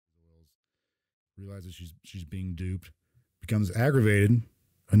realizes she's being duped, becomes aggravated,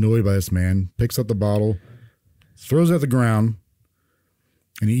 annoyed by this man, picks up the bottle, throws it at the ground,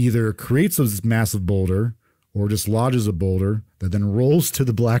 and he either creates this massive boulder or just lodges a boulder that then rolls to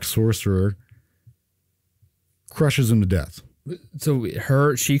the black sorcerer, crushes him to death. So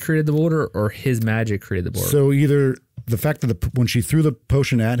she created the boulder, or his magic created the boulder? So either the fact that when she threw the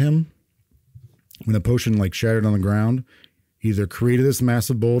potion at him, when the potion like shattered on the ground, either created this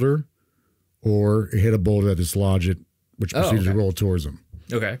massive boulder or it hit a boulder that dislodged it, which proceeded to roll towards him.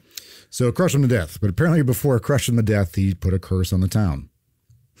 Okay. So it crushed him to death. But apparently before it crushed him to death, he put a curse on the town.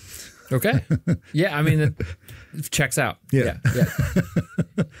 Okay. Yeah, I mean, it checks out. Yeah.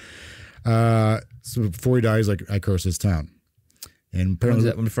 So before he dies, like, I curse this town. And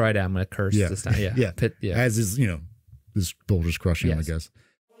apparently when Friday, I'm going to curse this town. Yeah. Yeah. As is, this boulder's crushing him, I guess.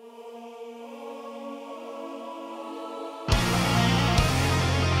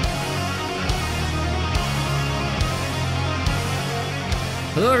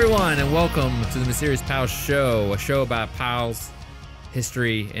 Hello, everyone, and welcome to the Mysterious Pals Show, a show about pals,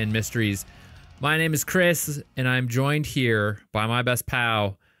 history, and mysteries. My name is Chris, and I'm joined here by my best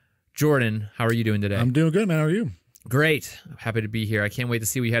pal, Jordan. How are you doing today? I'm doing good, man. How are you? Great. I'm happy to be here. I can't wait to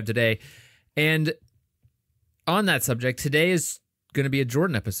see what you have today. And on that subject, today is going to be a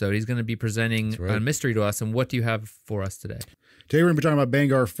Jordan episode. He's going to be presenting a mystery to us. And what do you have for us today? Today we're going to be talking about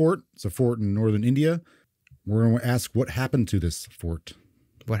Bhangarh Fort. It's a fort in northern India. We're going to ask what happened to this fort.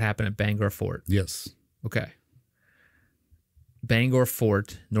 What happened at Bhangarh Fort? Yes. Okay. Bhangarh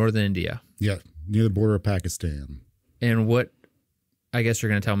Fort, northern India. Yeah, near the border of Pakistan. And what, I guess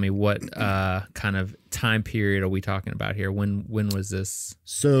you're going to tell me what kind of time period are we talking about here? When was this?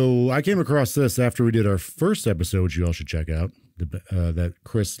 So I came across this after we did our first episode, which you all should check out, that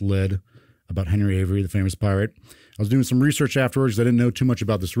Chris led about Henry Avery, the famous pirate. I was doing some research afterwards because I didn't know too much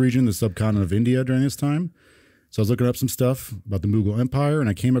about this region, the subcontinent of India during this time. So I was looking up some stuff about the Mughal Empire, and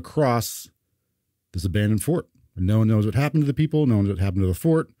I came across this abandoned fort. And no one knows what happened to the people. No one knows what happened to the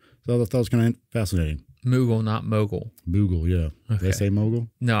fort. So I thought that was kind of fascinating. Mughal, not Mogul. Mughal, yeah. Okay. Did I say mogul?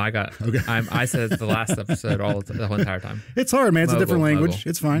 No, I got it. Okay. I said it the last episode the whole entire time. It's hard, man. It's Mughal, a different language. Mughal.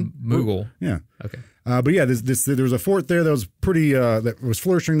 It's fine. Mughal. Yeah. Okay. But yeah, there was a fort there that was pretty, that was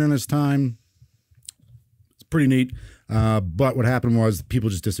flourishing during this time. It's pretty neat. But what happened was people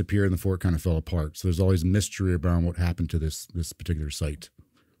just disappeared and the fort kind of fell apart. So there's always mystery around what happened to this particular site.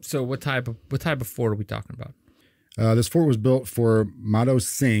 So what type of fort are we talking about? This fort was built for Madho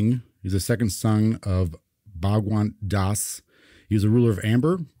Singh. He's the second son of Bhagwant Das. He was a ruler of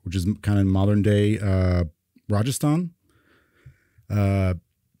Amber, which is kind of modern day Rajasthan. So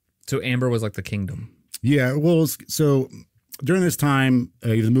Amber was like the kingdom. Yeah. Well, so during this time,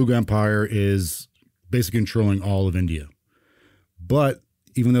 the Mughal Empire is basically controlling all of India. But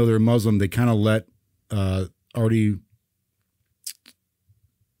even though they're Muslim, they kind of let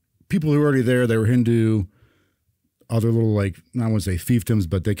people who were already there, they were Hindu, other little, like, I wouldn't say fiefdoms,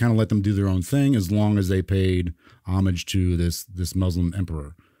 but they kind of let them do their own thing as long as they paid homage to this Muslim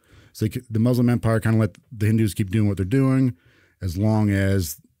emperor. So the Muslim Empire kind of let the Hindus keep doing what they're doing as long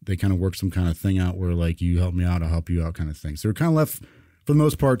as they kind of work some kind of thing out where, like, you help me out, I'll help you out kind of thing. So they're kind of left, for the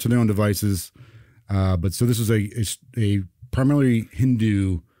most part, to their own devices. But so this is a primarily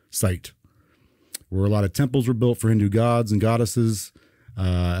Hindu site where a lot of temples were built for Hindu gods and goddesses.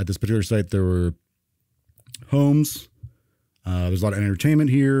 At this particular site, there were homes. There's a lot of entertainment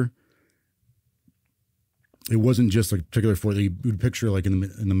here. It wasn't just a particular fort that you would picture like in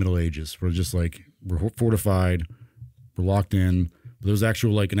the Middle Ages, where just like we're fortified, we're locked in. But there's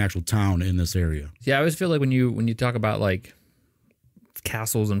an actual town in this area. Yeah, I always feel like when you talk about like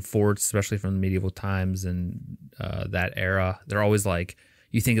castles and forts, especially from the medieval times and that era, they're always like,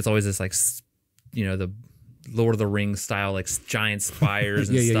 you think it's always this like, the Lord of the Rings style, like giant spires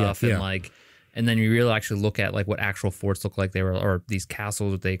and stuff. And like, and then you really actually look at like what actual forts look like. They were, or these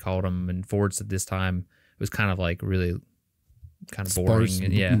castles, what they called them, and forts at this time, it was kind of like really kind of boring. Sparse,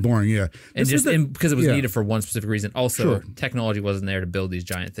 and boring. Yeah. And because it was needed for one specific reason. Also, technology wasn't there to build these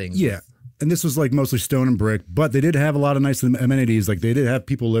giant things. Yeah. And this was like mostly stone and brick, but they did have a lot of nice amenities. Like they did have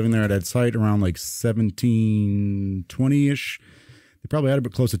people living there at that site around like 1720-ish. They probably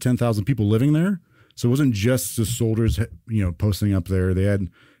had close to 10,000 people living there. So it wasn't just the soldiers, posting up there. They had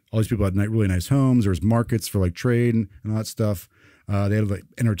all these people had really nice homes. There was markets for like trade and all that stuff. They had like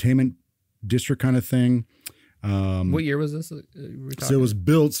entertainment district kind of thing. What year was this? So it was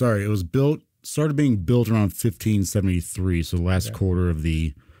built. Started being built around 1573. So the last quarter of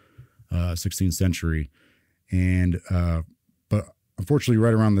the 16th century. And but unfortunately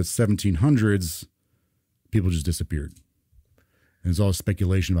right around the 1700s, people just disappeared. And there's all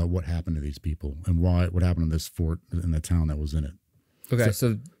speculation about what happened to these people and what happened to this fort and the town that was in it. Okay,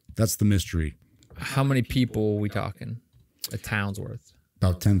 so that's the mystery. How many people are we talking? A town's worth?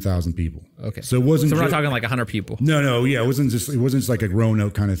 About 10,000 people. Okay, so it wasn't. So we're not talking like 100 people. No, yeah, it wasn't just like a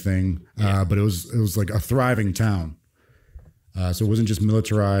Roanoke kind of thing. But it was like a thriving town. So it wasn't just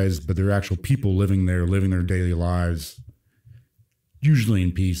militarized, but there were actual people living there, living their daily lives, usually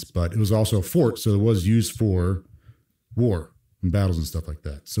in peace. But it was also a fort, so it was used for war and battles and stuff like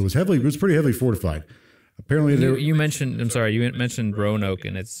that. So it was pretty heavily fortified. Apparently, you mentioned. I'm sorry, you mentioned Roanoke,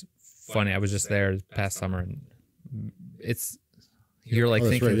 and it's funny. I was just there past summer, and it's you're like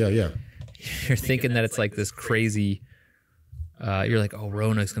thinking, right. Yeah. You're thinking that it's like this crazy. You're like, oh,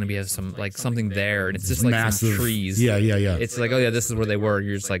 Roanoke's going to be some like something there, and it's just like massive some trees. Yeah. It's like, oh yeah, this is where they were.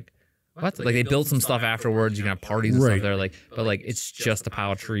 You're just like, what? Like they built some stuff afterwards. You can have parties and stuff there, like, but like it's just a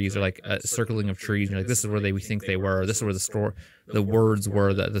pile of trees or like a circling of trees. And you're like, this is where we think they were. This is where the words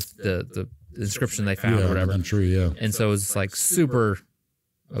were, the inscription they found or whatever. Tree, yeah. And so it was like super.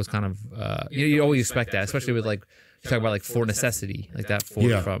 I was kind of you always expect that, especially with like. You talk about like for necessity, like that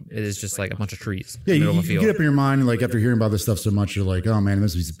fort from it is just like a bunch of trees. Yeah, you get up in your mind, and like after hearing about this stuff so much, you're like, oh man,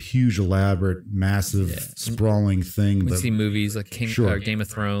 this is a huge, elaborate, massive, sprawling thing. We see movies like Game of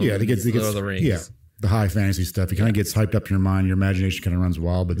Thrones, it gets Lord of the Rings. Yeah, the high fantasy stuff. It kind of gets hyped up in your mind. Your imagination kind of runs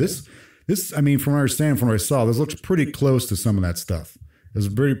wild. But this, I mean, from what I understand, from what I saw, this looks pretty close to some of that stuff. It was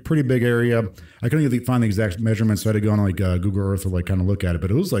a pretty big area. I couldn't even find the exact measurements, so I had to go on like Google Earth to like kind of look at it. But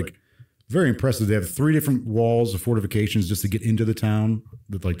it was like very impressive. They have 3 different walls of fortifications just to get into the town,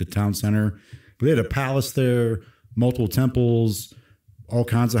 like the town center. But they had a palace there, multiple temples, all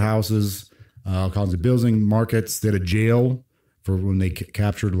kinds of houses, all kinds of buildings, markets. They had a jail for when they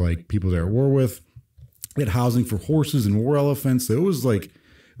captured like people they're at war with. They had housing for horses and war elephants. So it was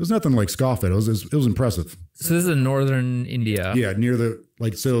nothing like scoff at. It was impressive. So this is in northern India. Yeah, near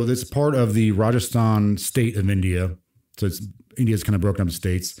so this is part of the Rajasthan state of India. So India's kind of broken up into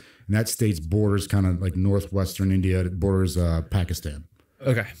states. And that state's borders kind of like northwestern India. It borders Pakistan.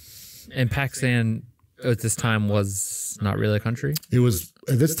 Okay. And Pakistan at this time was not really a country? It was,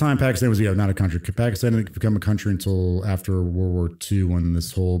 at this time, Pakistan was, not a country. Pakistan didn't become a country until after World War II, when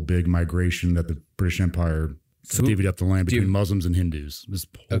this whole big migration that the British Empire divvied up the land between Muslims and Hindus. This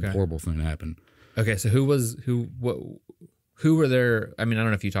horrible thing happened. Okay. So who were there? I mean, I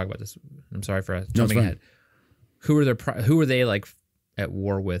don't know if you talk about this. I'm sorry for jumping ahead. Who were they like at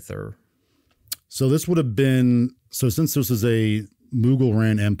war with, or? So this would have been, since this was a Mughal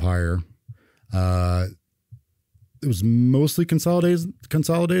ran empire, it was mostly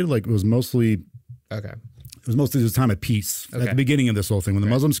consolidated. Like it was mostly this time of peace at the beginning of this whole thing. When the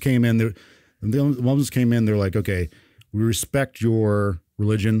Muslims came in, they're like, okay, we respect your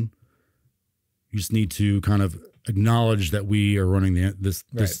religion. You just need to kind of acknowledge that we are running this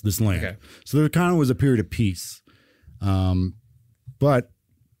land. Okay. So there kind of was a period of peace. But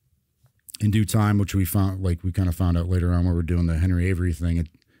in due time, which we kind of found out later on when we were doing the Henry Avery thing, it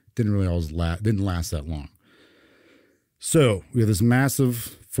didn't really always didn't last that long. So we have this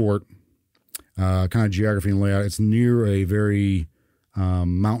massive fort, kind of geography and layout. It's near a very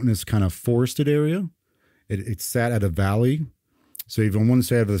mountainous kind of forested area. It sat at a valley. So even on one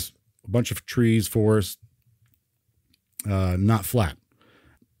side of this, a bunch of trees, forest, not flat.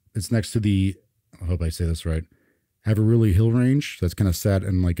 It's next to I hope I say this right, Averili Hill Range. That's kind of sat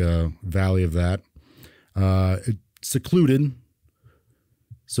in like a valley of that. It's secluded.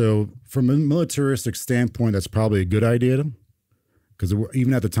 So from a militaristic standpoint, that's probably a good idea, because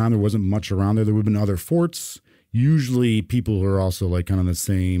even at the time, there wasn't much around there. There would have been other forts. Usually people who are also like kind of the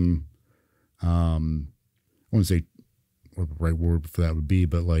same, I wouldn't say what the right word for that would be,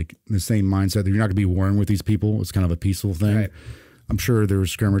 but like the same mindset that you're not going to be warring with these people. It's kind of a peaceful thing. Right. I'm sure there were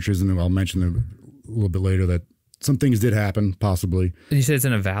skirmishes, and I'll mention them a little bit later, that some things did happen, possibly. And you said it's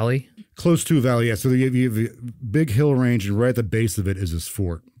in a valley? Close to a valley, yeah. So you have a big hill range, and right at the base of it is this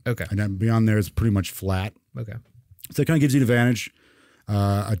fort. Okay. And then beyond there is pretty much flat. Okay. So it kind of gives you an advantage.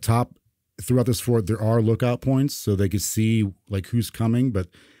 Atop, throughout this fort, there are lookout points, so they could see like who's coming, but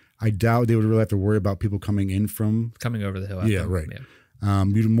I doubt they would really have to worry about people coming over the hill. Yeah, right. Yeah.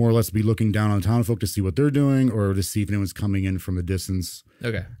 You'd more or less be looking down on town folk to see what they're doing, or to see if anyone's coming in from the distance.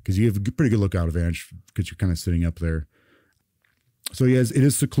 Okay. Because you have a pretty good lookout advantage because you're kind of sitting up there. So yes, it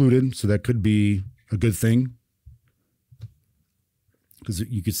is secluded, so that could be a good thing, because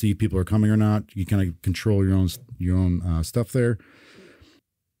you could see if people are coming or not. You kind of control your own stuff there.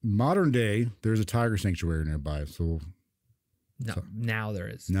 Modern day, there's a tiger sanctuary nearby. Now there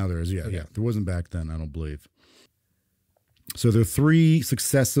is. Now there is, yeah. There wasn't back then, I don't believe. So there are 3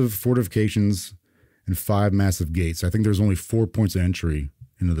 successive fortifications and 5 massive gates. I think there's only 4 points of entry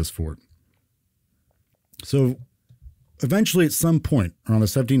into this fort. So eventually, at some point around the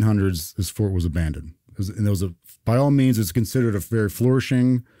 1700s, this fort was abandoned. And it was by all means, it's considered a very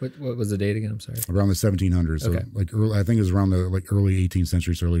flourishing. What was the date again? I'm sorry. Around the 1700s. So okay. like early, I think it was around the early 18th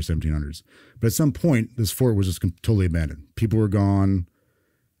century, so early 1700s. But at some point, this fort was just totally abandoned. People were gone.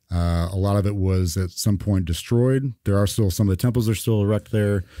 A lot of it was at some point destroyed. There are still some of the temples are still erect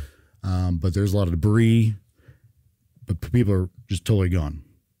there, but there's a lot of debris. But people are just totally gone.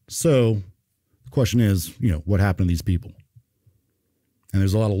 So the question is, what happened to these people? And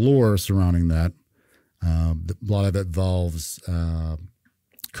there's a lot of lore surrounding that. A lot of it involves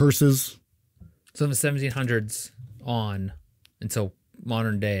curses. So in the 1700s on until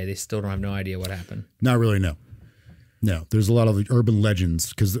modern day, they still don't have no idea what happened. Not really, no. No, there's a lot of urban legends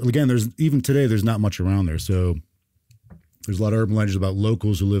because, again, even today, there's not much around there. So there's a lot of urban legends about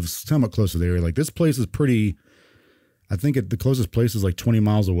locals who live somewhat close to the area. Like this place is pretty, I think the closest place is like 20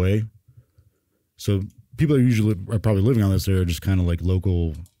 miles away. So people that usually are probably living on this area are just kind of like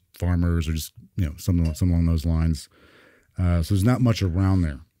local farmers or just, something along those lines. So there's not much around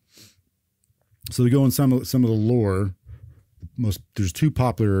there. So to go in some of the lore, there's 2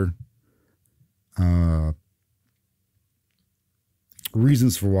 popular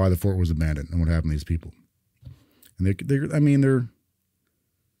reasons for why the fort was abandoned and what happened to these people. And the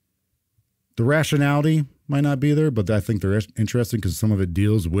rationality might not be there, but I think they're interesting because some of it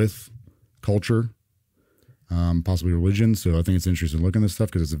deals with culture, possibly religion. So I think it's interesting to look at this stuff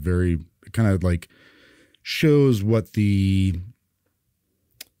because it kind of like shows what the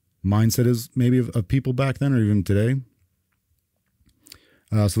mindset is maybe of people back then or even today.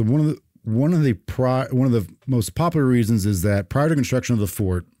 So one of the most popular reasons is that prior to construction of the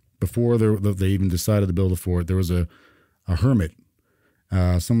fort, before they even decided to build a fort, there was a hermit,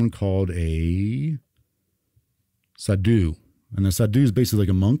 someone called a sadhu, and a sadhu is basically like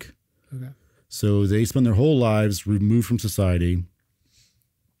a monk. Okay. So they spend their whole lives removed from society,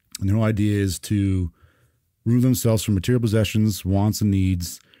 and their whole idea is to remove themselves from material possessions, wants, and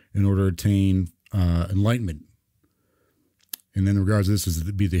needs in order to attain enlightenment. And then in regards to this is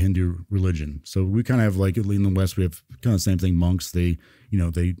to be the Hindu religion. So we kind of have like in the West, we have kind of the same thing. Monks, they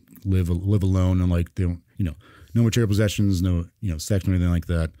live alone and like they don't, no material possessions, no, sex or anything like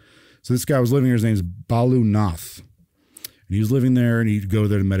that. So this guy was living here. His name's Balu Nath. And he was living there and he'd go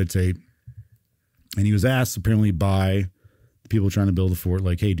there to meditate. And he was asked apparently by the people trying to build the fort,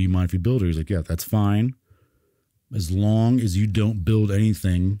 like, hey, do you mind if you build it? He's like, yeah, that's fine. As long as you don't build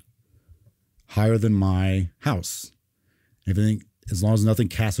anything higher than my house. As long as nothing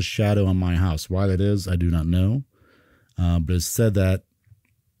casts a shadow on my house. Why that is, I do not know. But it's said that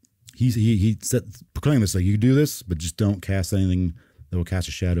he proclaimed this, like, you do this, but just don't cast anything that will cast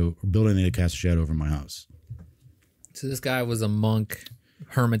a shadow or build anything that casts a shadow over my house. So this guy was a monk,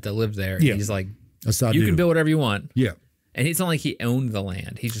 hermit that lived there. Yeah. He's like, A sadhu. you can build whatever you want. Yeah. And it's not like he owned the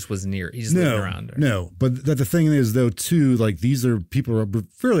land. He just was near. He just lived around there. No, but the thing is, though, too, like these are people who are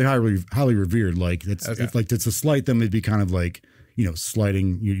fairly highly revered. Like it's to slight them, it'd be kind of like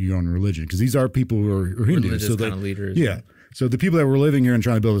slighting your own religion because these are people who are Hindu, religious so kind of leaders. Yeah. So the people that were living here and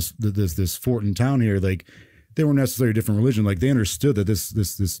trying to build this fort in town here, like they weren't necessarily a different religion. Like they understood that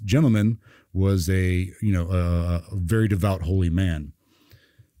this gentleman was a very devout, holy man.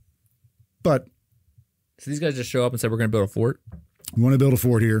 But so these guys just show up and say, we're going to build a fort? We want to build a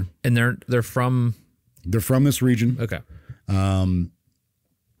fort here. And they're from this region. Okay. And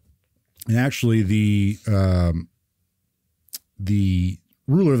actually the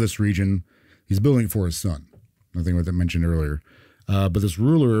ruler of this region, he's building it for his son. I think what I mentioned earlier. But this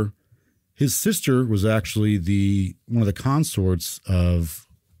ruler, his sister was actually one of the consorts of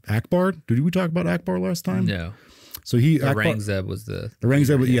Akbar. Did we talk about Akbar last time? No. So Aurangzeb was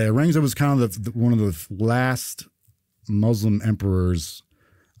Aurangzeb was kind of one of the last Muslim emperors,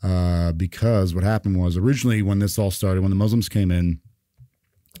 because what happened was originally when this all started, when the Muslims came in,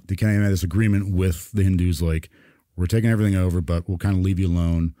 they kind of had this agreement with the Hindus, like, we're taking everything over, but we'll kind of leave you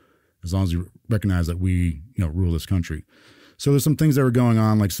alone as long as you recognize that we, rule this country. So there's some things that were going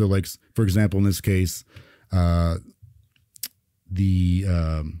on, like for example, in this case, the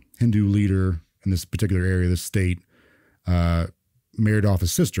Hindu leader in this particular area, this state, married off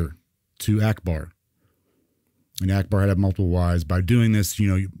his sister to Akbar, and Akbar had multiple wives. By doing this,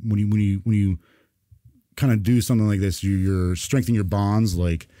 when you kind of do something like this, you're strengthening your bonds.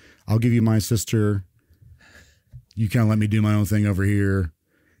 Like, I'll give you my sister, you kind of let me do my own thing over here,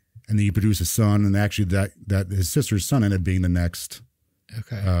 and then you produce a son, and actually that his sister's son ended up being the next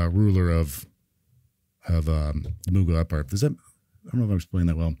ruler of the Mughal Empire. I don't know if I'm explaining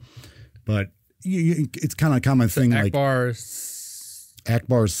that well, but it's kind of a common thing. Like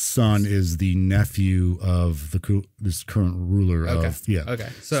Akbar's son is the nephew of this current ruler of Okay.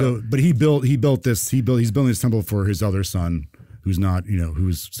 But he's building this temple for his other son, who's not,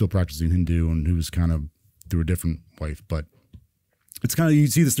 who's still practicing Hindu and who's kind of through a different wife. But it's kind of, you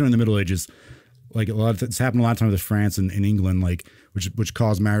see this during the Middle Ages, like it's happened a lot of times with France and in England, like which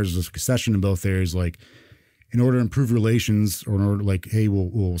caused marriages of succession in both areas, like. In order to improve relations, or in order like, hey,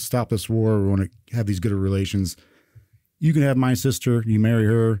 we'll stop this war. We want to have these good relations. You can have my sister. You marry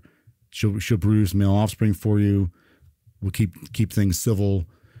her. She'll produce male offspring for you. We'll keep things civil.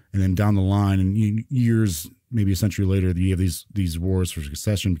 And then down the line, and years, maybe a century later, you have these wars for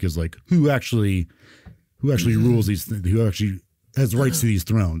succession because like who actually rules these things? Who actually has rights to these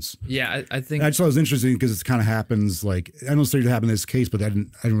thrones? Yeah, I think I just thought it was interesting because it kind of happens. Like I don't say it happened in this case, but I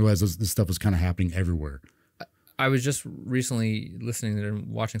didn't realize this stuff was kind of happening everywhere. I was just recently listening and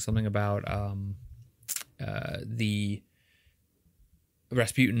watching something about the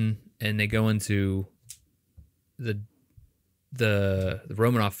Rasputin, and they go into the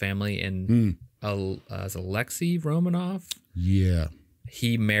Romanov family, and Alexei Romanov. Yeah,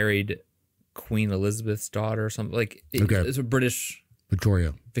 he married Queen Elizabeth's daughter or something. Like it's a British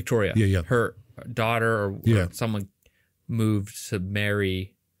Victoria. Yeah. Her daughter or someone moved to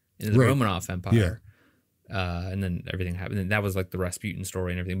marry into the Romanov Empire. Yeah. And then everything happened, and that was like the Rasputin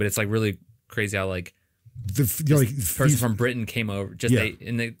story and everything. But it's like really crazy how like the person from Britain came over.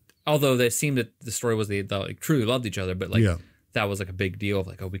 Although they seemed that the story was they like truly loved each other, but like that was like a big deal of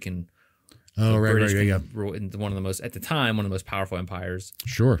like, oh, we can. Rule in one of the most at the time one of the most powerful empires.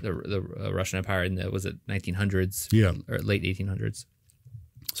 Sure, the Russian Empire in was it 1900s? Or late 1800s.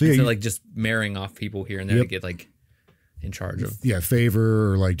 So like just marrying off people here and there to get like. In charge of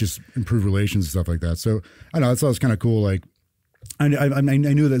favor or like just improve relations and stuff like that. So I don't know, I thought it was kind of cool. Like I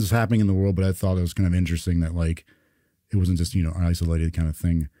knew that was happening in the world, but I thought it was kind of interesting that like it wasn't just an isolated kind of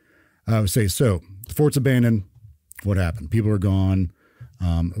thing. So the fort's abandoned. What happened? People are gone.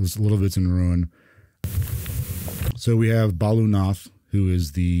 It was a little bit's in ruin. So we have Balu Nath, who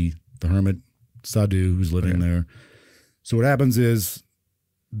is the hermit sadhu who's living there. So what happens is.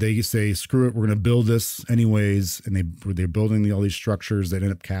 They say, screw it, we're going to build this anyways. And they're building all these structures that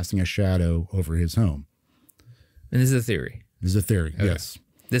end up casting a shadow over his home. And this is a theory. Yes.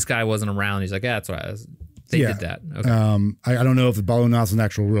 This guy wasn't around. He's like, that's why they did that. Okay. I don't know if the Balu Nath's an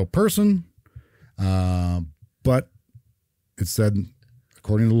actual real person, but it's said,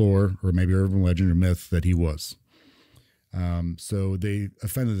 according to lore, or maybe urban legend or myth, that he was. So they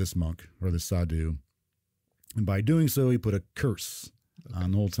offended this monk, or this sadhu. And by doing so, he put a curse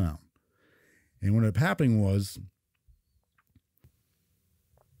on the whole town. And what ended up happening was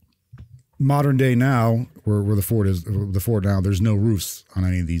modern day now, where the fort now, there's no roofs on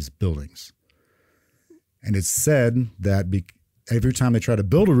any of these buildings. And it's said that every time they try to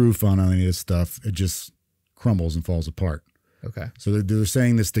build a roof on any of this stuff, it just crumbles and falls apart. Okay. So they're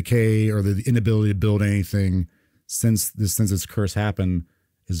saying this decay or the inability to build anything since this curse happened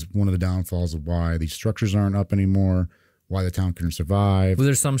is one of the downfalls of why these structures aren't up anymore. Why the town couldn't survive. Well,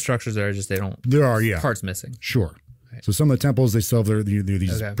 there's some structures that are just There are parts missing. Sure. Right. So some of the temples they still have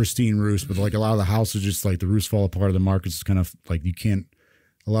these pristine roofs, but like a lot of the houses just like the roofs fall apart. The markets kind of like you can't.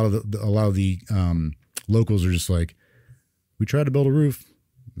 A lot of the locals are just like, we tried to build a roof,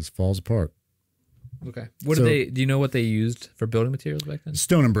 this falls apart. Okay. Do you know what they used for building materials back then?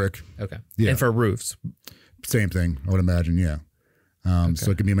 Stone and brick. Okay. Yeah. And for roofs, same thing. I would imagine. Yeah.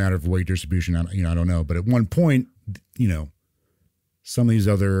 So it can be a matter of weight distribution. I don't know. But at one point, some of these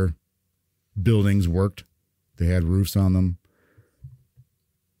other buildings worked. They had roofs on them.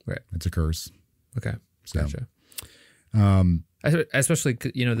 Right. It's a curse. Okay. So, gotcha. Especially,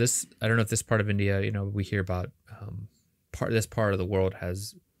 this, I don't know if this part of India, we hear about this part of the world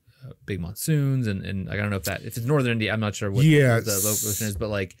has big monsoons and I don't know if it's northern India, I'm not sure what the location is, but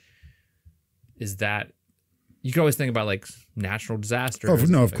like, is that, you can always think about like natural disasters. Oh,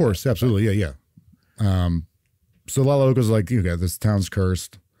 no, of course. Absolutely. Yeah. So a lot of locals are like, this town's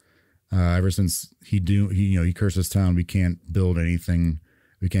cursed. Ever since he cursed this town, we can't build anything.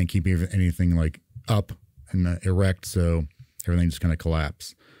 We can't keep anything like up and erect. So everything just kind of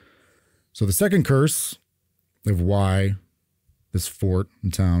collapsed. So the second curse of why this fort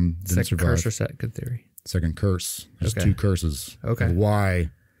and town didn't survive. Curse or second theory? Second curse. There's two curses. Okay. Of why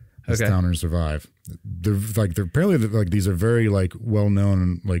this town didn't survive. They're apparently like these are very like well known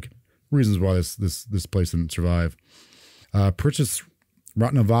and like reasons why this place didn't survive. Princess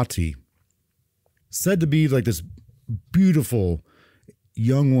Ratnavati, said to be like this beautiful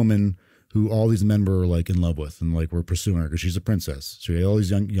young woman who all these men were like in love with and like were pursuing her because she's a princess. So you had all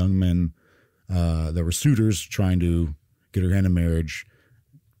these young men There were suitors trying to get her hand in marriage.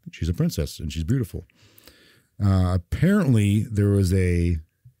 She's a princess and she's beautiful. Apparently, there was this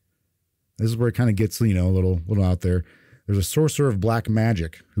is where it kind of gets, a little out there. There's a sorcerer of black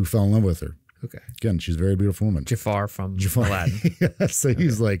magic who fell in love with her. Okay. Again, she's a very beautiful woman. Jafar from Aladdin. Yeah, so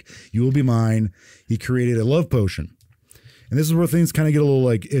he's like, you will be mine. He created a love potion. And this is where things kind of get a little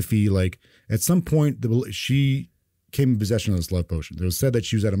like iffy. Like at some point, she came in possession of this love potion. It was said that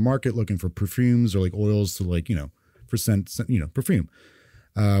she was at a market looking for perfumes or like oils to like, for scent, perfume.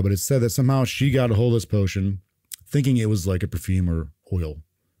 But it's said that somehow she got a hold of this potion thinking it was like a perfume or oil.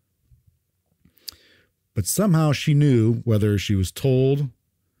 But somehow she knew, whether she was told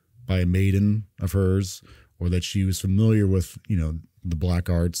by a maiden of hers or that she was familiar with, the black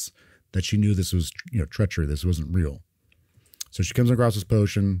arts, that she knew this was, treachery. This wasn't real. So she comes across this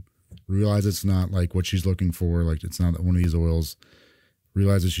potion, realizes it's not like what she's looking for. Like it's not one of these oils,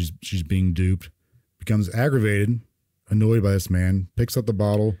 realizes she's being duped, becomes aggravated, annoyed by this man, picks up the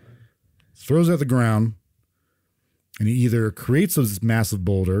bottle, throws it at the ground, and he either creates this massive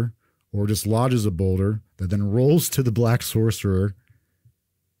boulder or just lodges a boulder that then rolls to the black sorcerer,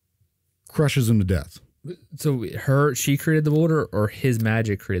 crushes him to death. So she created the boulder or his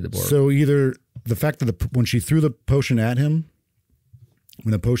magic created the boulder? So either the fact that when she threw the potion at him,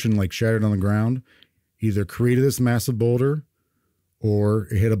 when the potion like shattered on the ground, either created this massive boulder or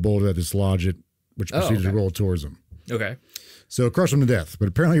it hit a boulder that dislodged it, which proceeded to roll towards him. Okay. So it crushed him to death. But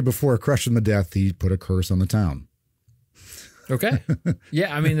apparently before it crushed him to death, he put a curse on the town. Okay.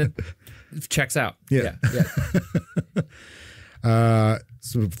 Yeah, I mean, it checks out. Yeah.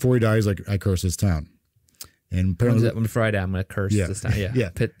 So before he dies, like, I curse this town. And apparently, when Friday, I'm going to curse this town.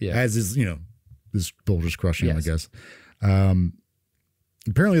 Yeah. Yeah. As is, this boulder's crushing him, I guess.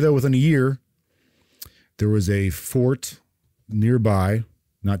 Apparently, though, within a year, there was a fort nearby,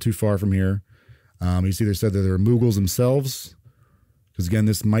 not too far from here. It's either said that there were Mughals themselves, because again,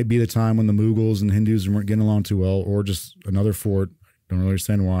 this might be the time when the Mughals and Hindus weren't getting along too well, or just another fort, don't really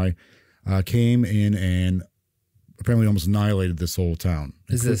understand why, came in and apparently almost annihilated this whole town.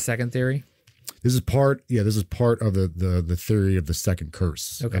 Is this a second theory? This is part of the theory of the second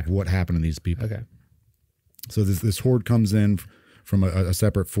curse of what happened to these people. Okay. So this horde comes in from a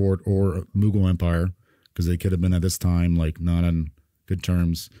separate fort or a Mughal empire, because they could have been at this time like not on good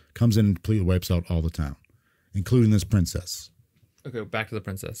terms, comes in and completely wipes out all the town, including this princess. Okay, back to the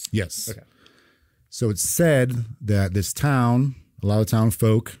princess. Yes. Okay. So it's said that this town, a lot of town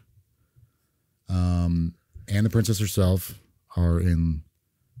folk, and the princess herself are in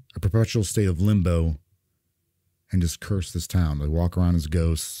a perpetual state of limbo and just curse this town. They walk around as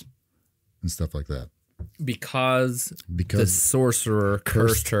ghosts and stuff like that. Because the sorcerer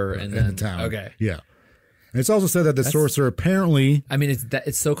cursed her in the town. Okay. Yeah. And it's also said that the sorcerer apparently... I mean,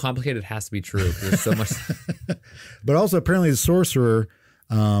 it's so complicated, it has to be true. There's so much... But also apparently the sorcerer,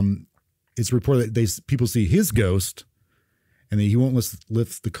 it's reported that people see his ghost and that he won't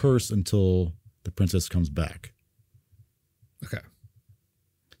lift the curse until the princess comes back. Okay.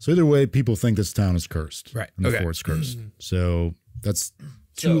 So either way, people think this town is cursed. Right. And the fort's cursed. So that's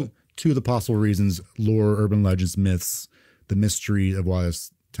two of the possible reasons: lore, urban legends, myths, the mystery of why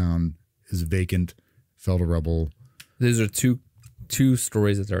this town is vacant, fell to rubble. These are two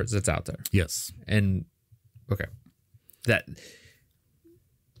stories that's out there. Yes. And okay, that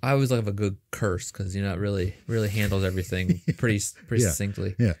I always love a good curse, because it really handles everything pretty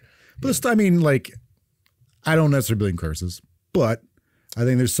succinctly. Yeah. But I mean, like, I don't necessarily believe in curses, but I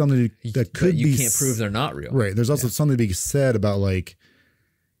think there's something that could be... You can't prove they're not real. Right. There's also something to be said about, like,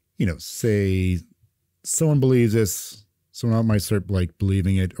 say someone believes this, someone else might start, like,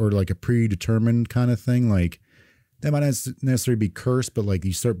 believing it, or, like, a predetermined kind of thing. Like, that might not necessarily be cursed, but, like,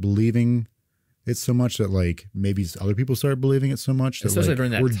 you start believing it so much that, like, maybe other people start believing it so much that, especially like,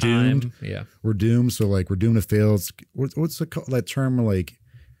 during that we're time. doomed. Yeah. We're doomed. So, like, we're doomed to fail. What's that term? Like,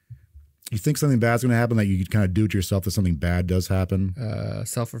 you think something bad's going to happen, that you kind of do it yourself that something bad does happen.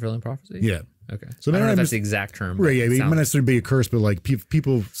 Self-fulfilling prophecy? Yeah. Okay. So I don't know if that's the exact term. Right, yeah. It might not necessarily be a curse, but like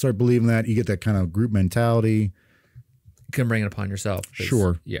people start believing that. You get that kind of group mentality. You can bring it upon yourself.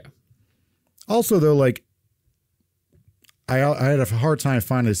 Sure. Yeah. Also, though, like, I had a hard time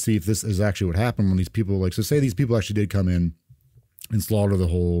finding to see if this is actually what happened when these people, like, so say these people actually did come in and slaughter the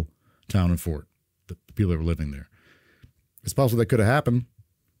whole town and fort, the people that were living there. It's possible that could have happened.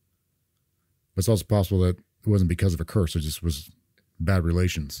 But it's also possible that it wasn't because of a curse. It just was bad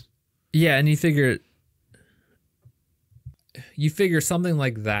relations. Yeah, and you figure something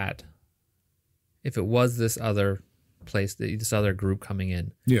like that, if it was this other place, this other group coming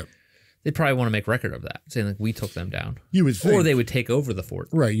in, yeah, they'd probably want to make record of that, saying like we took them down. You would think. Or they would take over the fort.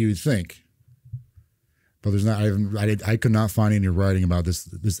 Right, you would think. but there's not. I could not find any writing about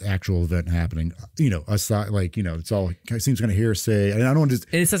this actual event happening. Aside it seems kind of hearsay. And I don't want to.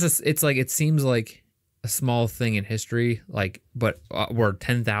 And it's like it seems like a small thing in history, like, but where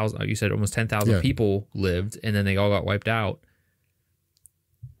 10,000, you said almost 10,000 people lived, and then they all got wiped out.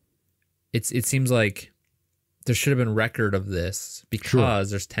 It seems like there should have been record of this because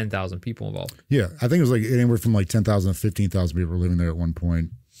there's 10,000 people involved. Yeah, I think it was like anywhere from like 10,000 to 15,000 people were living there at one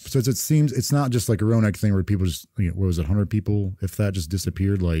point. So it seems it's not just like a Roanoke thing where people just, what was it, 100 people, if that just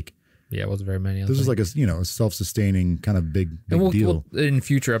disappeared? Like, yeah, it wasn't very many. This is like a self-sustaining kind of big deal. In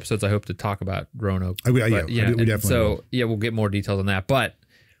future episodes, I hope to talk about Roanoke. We definitely will. We'll get more details on that. But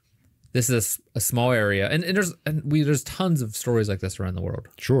this is a small area, and there's tons of stories like this around the world.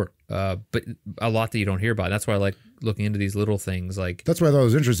 Sure. But a lot that you don't hear about. That's why I like looking into these little things. Like, that's why I thought it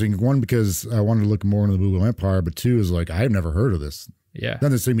was interesting. One, because I wanted to look more into the Mughal Empire, but two is like I've never heard of this. Yeah.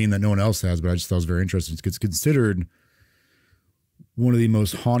 Doesn't necessarily mean that no one else has, but I just thought it was very interesting. It's considered one of the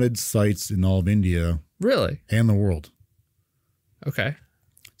most haunted sites in all of India. Really? And the world. Okay.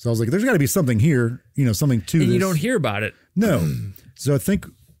 So I was like, there's got to be something here, something to this. And you don't hear about it. No. So I think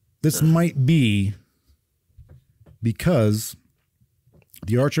this might be because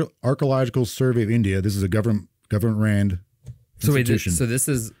the Archaeological Survey of India, this is a government ran institution. So this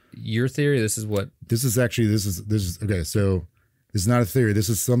is your theory? This is what? This is okay. So this is not a theory. This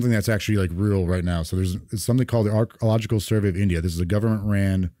is something that's actually like real right now. So it's something called the Archaeological Survey of India. This is a government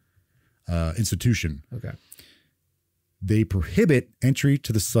ran institution. Okay. They prohibit entry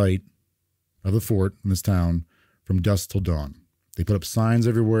to the site of the fort in this town from dusk till dawn. They put up signs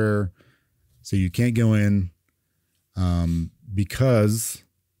everywhere, so you can't go in because.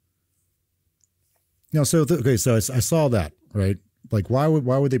 So I saw that, right? Like, why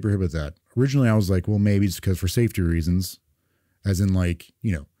would they prohibit that? Originally, I was like, well, maybe it's because for safety reasons, as in like,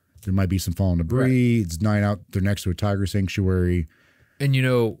 there might be some fallen debris. Right. It's night out. They're next to a tiger sanctuary. And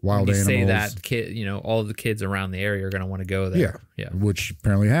wild when you animals. say that, kid, all of the kids around the area are going to want to go there. Yeah, which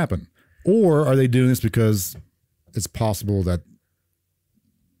apparently happened. Or are they doing this because it's possible that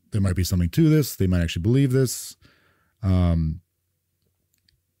there might be something to this? They might actually believe this. And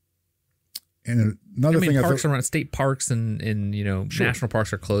another thing, parks around state parks and sure. national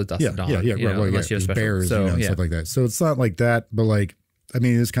parks are closed dusk to dawn. Unless you have special bears, stuff like that. So it's not like that, but like, I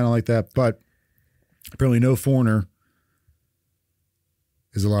mean, it's kind of like that. But apparently, no foreigner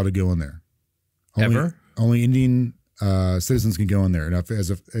is allowed to go in there. Only Indian citizens can go in there. And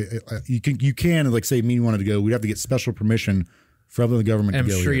you can like say me wanted to go, we'd have to get special permission from the government. And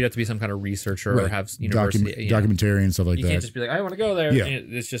to go I'm sure either. you'd have to be some kind of researcher or have university documentarian and stuff like that. You can't just be like, I want to go there. Yeah.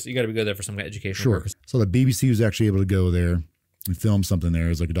 It's just you got to go there for some kind of educational purpose. So the BBC was actually able to go there and film something there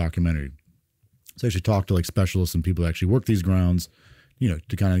as like a documentary. So I actually talked to like specialists and people that actually work these grounds, to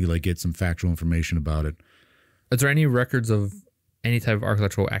kind of like get some factual information about it. Is there any records of any type of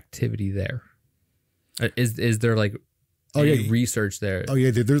archaeological activity there? Is there like research there? Oh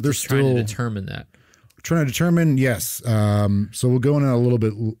yeah, they're still trying to determine that. Trying to determine, yes. So we'll go in a little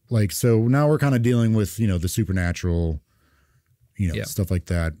bit like, so now we're kind of dealing with, the supernatural, stuff like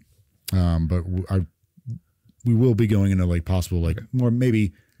that. But we will be going into like possible, like more,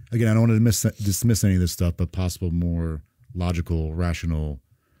 maybe, again, I don't want to dismiss any of this stuff, but possible more logical, rational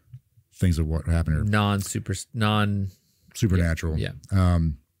things of what happened here. Supernatural. Yeah.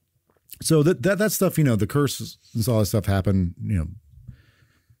 So that stuff, the curses and all that stuff happened,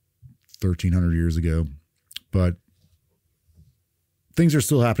 1,300 years ago, but things are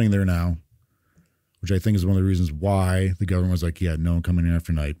still happening there now, which I think is one of the reasons why the government was like, yeah, no one coming in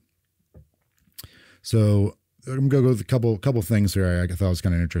after night. So I'm going to go with a couple things here I thought was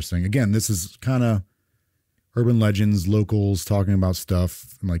kind of interesting. Again, this is kind of urban legends, locals talking about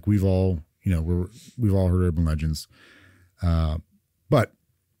stuff, and like we've all heard urban legends. But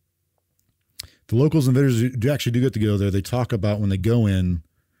the locals and visitors do actually get to go there. They talk about when they go in,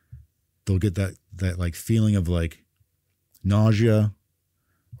 they'll get that like feeling of like nausea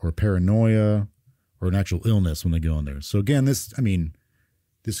or paranoia or an actual illness when they go in there. So again, this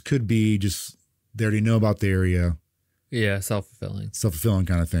could be just they already know about the area. Yeah, self-fulfilling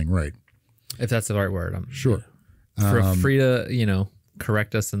kind of thing, right? If that's the right word, I'm sure. Free to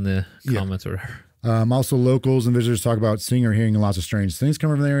correct us in the comments or whatever. Also, locals and visitors talk about seeing or hearing lots of strange things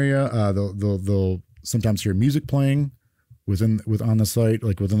coming from the area. They'll sometimes hear music playing on the site,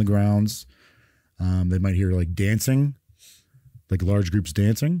 like within the grounds. They might hear like dancing, like large groups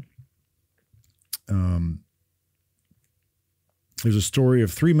dancing. There's a story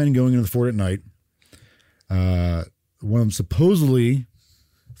of 3 men going into the fort at night. One of them supposedly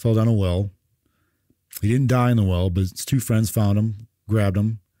fell down a well. He didn't die in the well, but his 2 friends found him, grabbed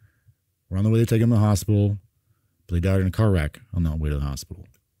him, were on the way to take him to the hospital, but they died in a car wreck on the way to the hospital.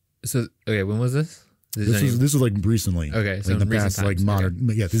 So, okay, when was this? This is like recently. Okay, so like in the past, times. like modern.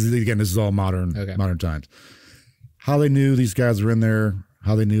 Okay. Yeah, this is all modern. Okay. Modern times. How they knew these guys were in there?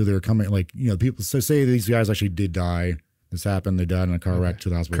 How they knew they were coming? Like, you know, people say these guys actually did die. This happened. They died in a car wreck to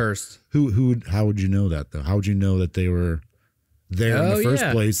the hospital. Cursed. How would you know that though? How would you know that they were there in the first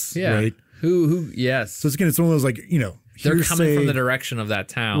place? Yeah. Right. Who? Yes. So it's one of those, like, you know, they're coming from the direction of that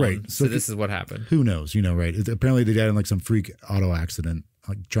town. Right. So this is what happened. Who knows? You know, right? Apparently they died in like some freak auto accident,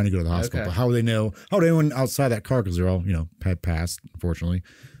 like trying to go to the hospital. Okay. But how would they know? How would anyone outside that car, because they're all, you know, had passed, unfortunately.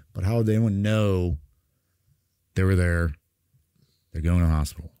 But how would anyone know they were there? They're going to the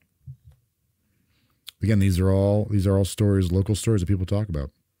hospital. Again, these are all stories, local stories that people talk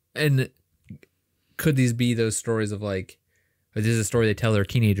about. And could these be those stories of like, this is a story they tell their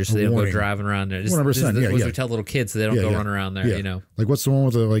teenagers so they don't go driving around there? 100%. We tell little kids so they don't go run around there. You know, like what's the one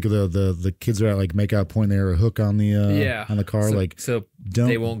with the kids are at like Makeout Point? They have a hook on the on the car, so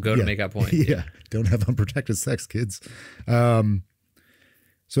they won't go to Makeout Point. Yeah, don't have unprotected sex, kids.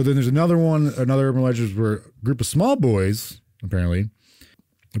 So then there's another urban legend where a group of small boys apparently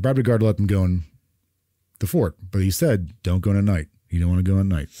the Bradley guard let them go in the fort, but he said don't go in at night. You don't want to go at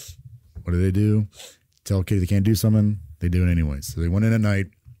night. What do? Tell a kid they can't do something. They do it anyways. So they went in at night.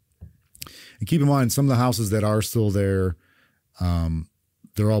 And keep in mind, some of the houses that are still there,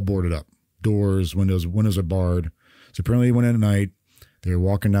 they're all boarded up. Doors, windows are barred. So apparently they went in at night. They were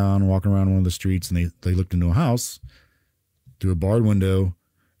walking around one of the streets, and they looked into a house through a barred window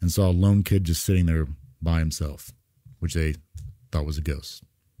and saw a lone kid just sitting there by himself, which they thought was a ghost.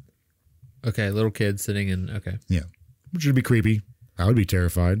 Okay, little kid sitting in, okay. Yeah, which would be creepy. I would be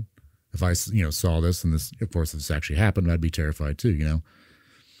terrified. If I, saw this and this, of course, if this actually happened, I'd be terrified too, you know?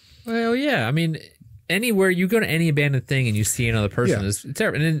 Well, yeah. I mean, anywhere you go to any abandoned thing and you see another person, it's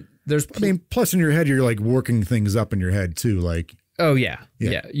terrible. And then plus in your head, you're like working things up in your head too. Like, oh yeah.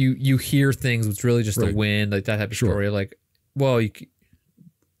 You hear things. It's really just the wind, like that type of story. Like, well,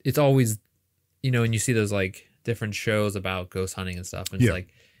 it's always, and you see those like different shows about ghost hunting and stuff. And it's like,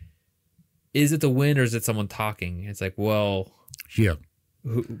 is it the wind or is it someone talking? It's like, well, yeah.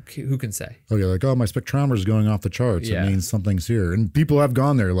 Who can say? Okay, like, oh, my spectrometer is going off the charts. It means something's here. And people have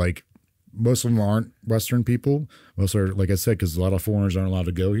gone there. Like, most of them aren't Western people. Most are, like I said, because a lot of foreigners aren't allowed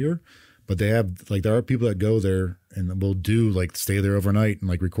to go here. But they have, like, there are people that go there and will stay there overnight and,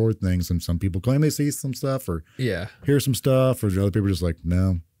 like, record things. And some people claim they see some stuff or hear some stuff. Or other people are just like,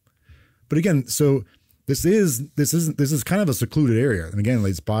 no. But again, so this is kind of a secluded area. And again,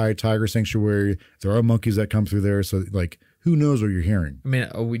 it's by tiger sanctuary. There are monkeys that come through there. So, like, who knows what you're hearing? I mean,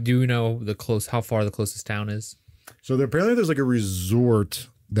 we do know how far the closest town is. So apparently there's like a resort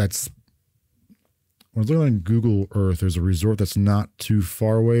that's, when I was looking on Google Earth, there's a resort that's not too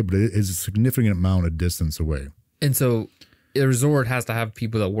far away, but it is a significant amount of distance away. And so the resort has to have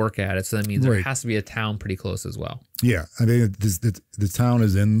people that work at it. So that means there has to be a town pretty close as well. Yeah. I think the town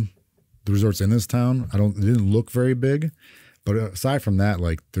is the resort's in this town. It didn't look very big, but aside from that,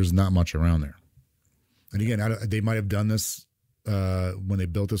 like, there's not much around there. And again, they might have done this when they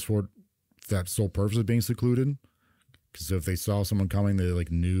built this fort, that sole purpose of being secluded. Because if they saw someone coming, they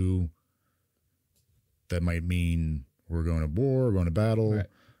like knew that might mean we're going to war, we're going to battle. Right.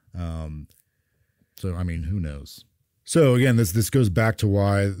 So I mean, who knows? So again, this goes back to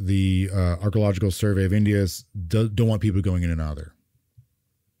why the Archaeological Survey of India don't want people going in and out of there.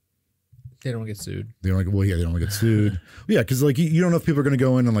 They don't get sued. They don't want to get sued. Yeah, because like you don't know if people are going to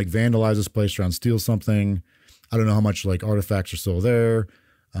go in and like vandalize this place, try and steal something. I don't know how much like artifacts are still there,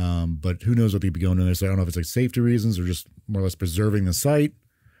 but who knows what they'd be going in there. So I don't know if it's like safety reasons or just more or less preserving the site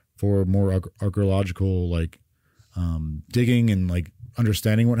for more archaeological like digging and like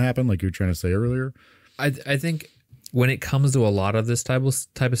understanding what happened, like you were trying to say earlier. I think when it comes to a lot of this type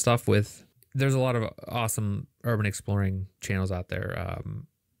of stuff, there's a lot of awesome urban exploring channels out there.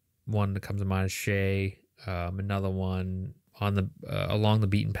 One that comes to mind is Shay. Another one on the along the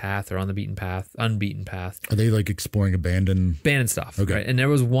beaten path or on the beaten path, unbeaten path. Are they like exploring abandoned stuff? Okay. Right? And there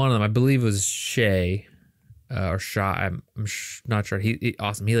was one of them, I believe it was Shay or Shah. I'm not sure. He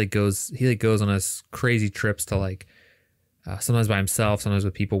awesome. He goes on his crazy trips to like sometimes by himself, sometimes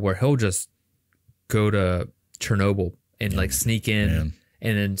with people, where he'll just go to Chernobyl and like sneak in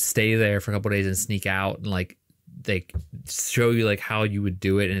and then stay there for a couple of days and sneak out and like. They show you like how you would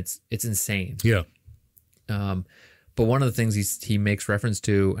do it, and it's insane. Yeah. But one of the things he makes reference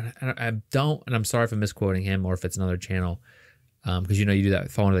to, and I'm sorry if I'm misquoting him or if it's another channel, because you do that,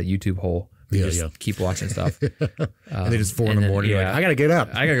 fall into that YouTube hole. You just keep watching stuff. And then it's 4 in the morning. You're like, I gotta get up.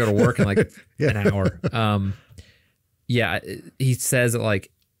 I gotta go to work in like an hour. He says that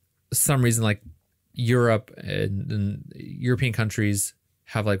like some reason like Europe and European countries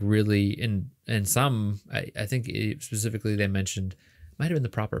have like really in some I think specifically they mentioned might have been the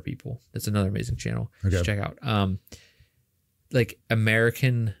Proper People. That's another amazing channel. Okay. Just check out. Like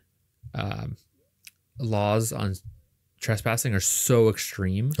American laws on trespassing are so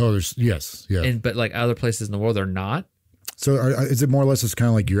extreme. Oh, yes. But like other places in the world are not. So is it more or less just kind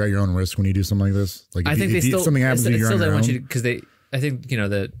of like you're at your own risk when you do something like this? Like I think something happens to you, you're on your own? Because I think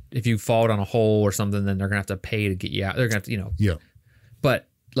that if you fall down a hole or something, then they're gonna have to pay to get you out. They're gonna have to, Yeah. But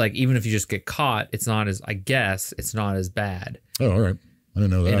like even if you just get caught, it's not as bad. Oh, all right. I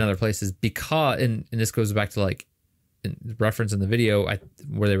didn't know that. In other places because and this goes back to like the reference in the video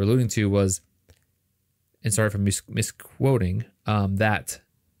where they were alluding to was, and sorry if I'm misquoting, that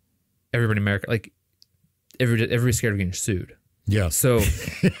everybody in America, like everybody's scared of getting sued. Yeah. So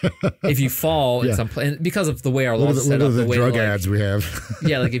if you fall in some place, because of the way our laws set up, the way drug ads we have.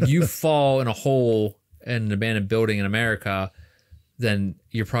 Yeah, like if you fall in a hole in an abandoned building in America, then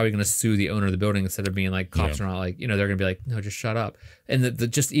you're probably going to sue the owner of the building instead of being like cops are not like, they're going to be like, no, just shut up. And the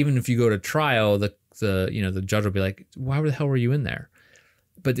just even if you go to trial, the judge will be like, why the hell were you in there?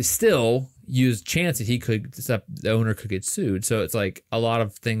 But they still use chance that the owner could get sued. So it's like a lot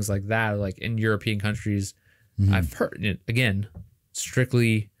of things like that, like in European countries, I've heard, again,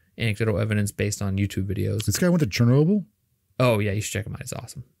 strictly anecdotal evidence based on YouTube videos. This guy went to Chernobyl? Oh yeah, you should check him out. It's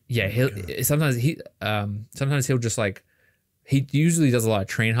awesome. Yeah, sometimes he'll just like, he usually does a lot of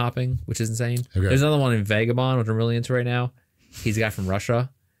train hopping, which is insane. Okay. There's another one in Vagabond, which I'm really into right now. He's a guy from Russia,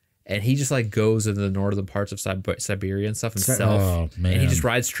 and he just like goes into the northern parts of Siberia and stuff himself. Oh, man. And he just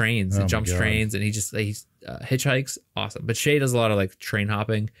rides trains and jumps trains, and he hitchhikes. Awesome. But Shay does a lot of like train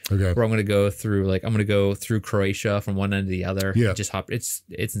hopping. Okay. Where I'm gonna go through Croatia from one end to the other. Yeah. Just hop. It's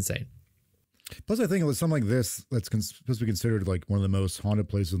insane. Plus, I think with something like this, that's supposed to be considered like one of the most haunted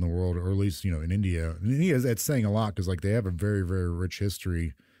places in the world, or at least, in India. In India, it's saying a lot because like they have a very, very rich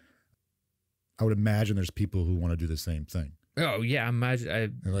history. I would imagine there's people who want to do the same thing. Oh yeah,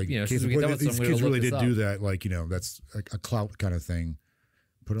 imagine. These kids really did do that. Like, that's a clout kind of thing.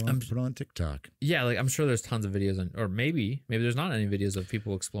 Put on TikTok. Yeah, like I'm sure there's tons of videos, or maybe there's not any videos of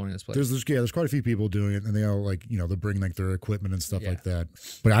people exploring this place. There's quite a few people doing it, and they all like they bring like their equipment and stuff like that.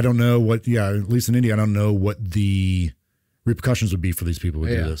 But I don't know what. Yeah, at least in India, I don't know what the repercussions would be for these people who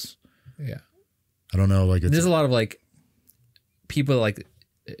do this. Yeah, I don't know. Like there's a lot of like people like,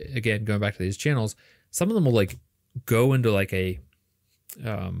 again, going back to these channels, some of them will like go into like a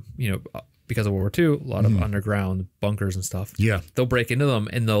because of World War II, a lot of underground bunkers and stuff. Yeah. They'll break into them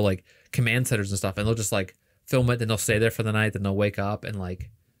and they'll like command centers and stuff, and they'll just like film it, then they'll stay there for the night, then they'll wake up and like,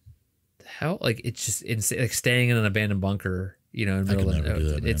 the hell? Like it's just insane. Like staying in an abandoned bunker, in the middle of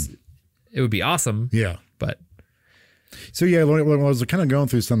it would be awesome. Yeah. But so yeah, when I was kind of going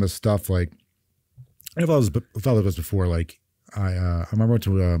through some of the stuff, like I thought it was before, like I remember I went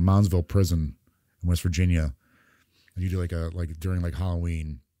to Monsville prison in West Virginia, and you do like during like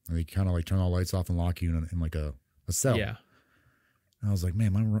Halloween. And they kind of like turn all the lights off and lock you in like a cell. Yeah. And I was like,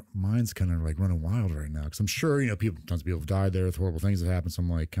 man, my mind's kind of like running wild right now. Because I'm sure, tons of people have died there with horrible things that happen. So I'm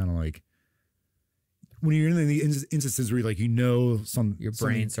like, kind of like, when you're in the instances where your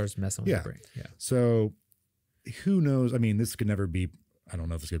brain starts messing with your brain. Yeah. So who knows? I mean, this could never be, I don't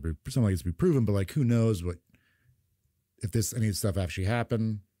know if this could be something like this be proven, but like, who knows if any of this stuff actually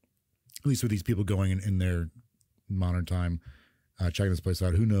happened, at least with these people going in their modern time. Checking this place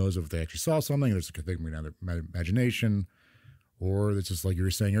out, who knows if they actually saw something, there's a figment of their imagination, or it's just like you were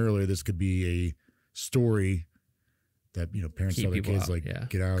saying earlier, this could be a story that parents tell their kids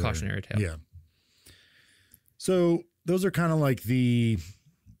get out. Cautionary tale. Yeah. So those are kind of like the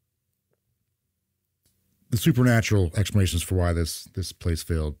supernatural explanations for why this place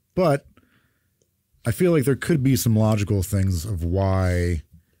failed. But I feel like there could be some logical things of why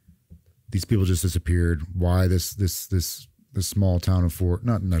these people just disappeared, why this small town of Fort,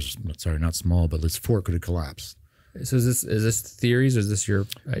 not small, but this fort could have collapsed. So is this theories, or is this your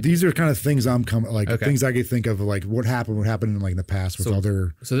idea? These are kind of things things I could think of, like what happened in like in the past with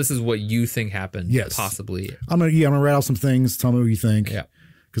other. So this is what you think happened. Yes, possibly. I'm gonna write out some things. Tell me what you think. Yeah,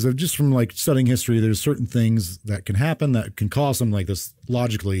 because just from like studying history, there's certain things that can happen that can cause something like this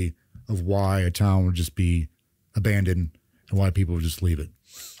logically of why a town would just be abandoned and why people would just leave it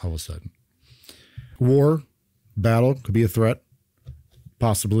all of a sudden. War. Battle could be a threat.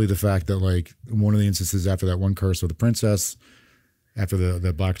 Possibly the fact that like one of the instances after that one curse of the princess, after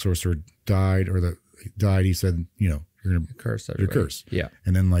the black sorcerer died, he said, you're gonna curse everybody. You're cursed. Yeah.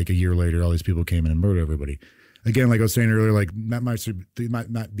 And then like a year later, all these people came in and murdered everybody. Again, like I was saying earlier, like that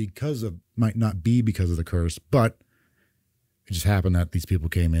might not be because of the curse, but It just happened that these people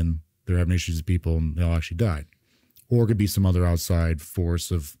came in, they're having issues with people, and they all actually died. Or it could be some other outside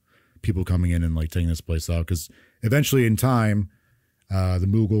force of people coming in and like taking this place out. Because eventually, in time, the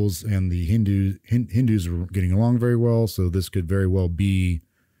Mughals and the Hindus were getting along very well. So this could very well be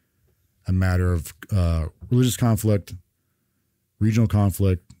a matter of religious conflict, regional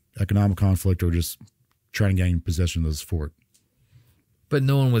conflict, economic conflict, or just trying to gain possession of this fort. But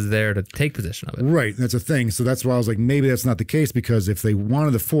no one was there to take possession of it. Right. That's a thing. So that's why I was like, maybe that's not the case, because if they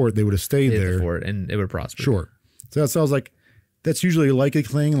wanted the fort, they would have stayed there. The fort, and it would prosper. Sure. So that's, I was like, that's usually a likely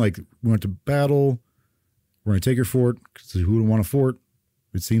thing. Like, we went to battle, we're going to take your fort. So who would want a fort?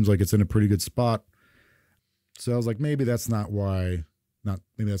 It seems like it's in a pretty good spot. So I was like, maybe that's not why,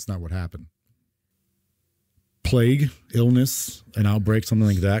 maybe that's not what happened. Plague, illness, an outbreak, something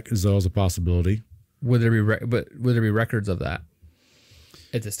like that is always a possibility. Would there be records of that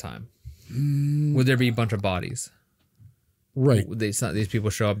at this time? Would there be a bunch of bodies? Right. These people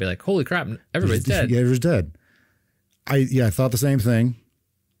show up and be like, holy crap, everybody's dead. Yeah, everybody's dead. I thought the same thing.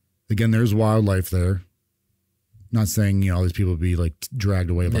 Again, there's wildlife there. Not saying, all these people would be like dragged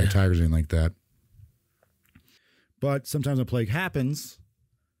away by tigers or anything like that. But sometimes a plague happens,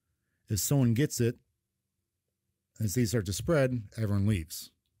 if someone gets it, and as these start to spread, everyone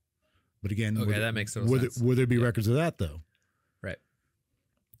leaves. But again, that makes sense. Would there be records of that though? Right.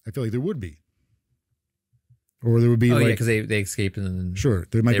 I feel like there would be. Or there would be because they escaped and then sure,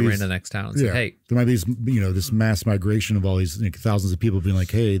 there might they be ran to the next town and said, hey. There might be this mass migration of all these thousands of people being like,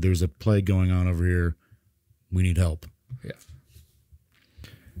 hey, there's a plague going on over here. We need help. Yeah.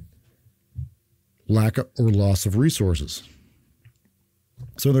 Lack or loss of resources.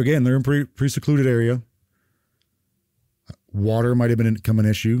 So again, they're in pretty secluded area. Water might have become an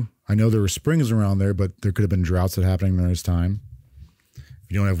issue. I know there were springs around there, but there could have been droughts that happening during this time. If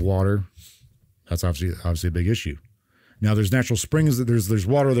you don't have water, that's obviously a big issue. Now there's natural springs that there's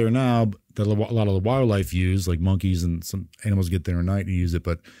water there now that a lot of the wildlife use, like monkeys and some animals get there at night to use it.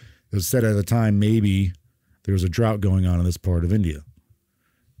 But it was said at the time maybe there was a drought going on in this part of India.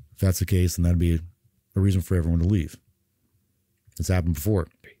 If that's the case, then that'd be a reason for everyone to leave. It's happened before.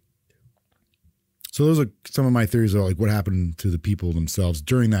 So those are some of my theories about like what happened to the people themselves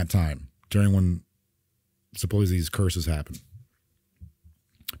during that time, during when supposedly these curses happen.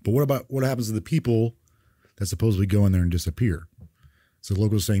 But what happens to the people that supposedly go in there and disappear? So the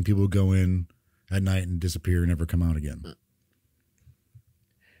locals saying people go in at night and disappear and never come out again.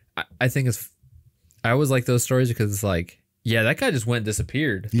 I think I always like those stories because it's like, yeah, that guy just went and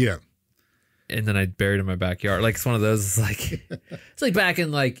disappeared. Yeah. And then I buried him in my backyard. Like it's one of those, it's like back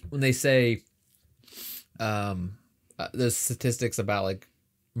in like when they say, there's statistics about like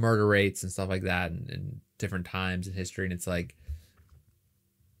murder rates and stuff like that in different times in history. And it's like,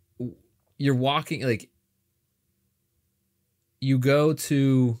 you're walking, like you go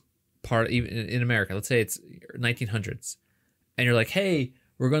to even in America, let's say it's 1900s and you're like, hey,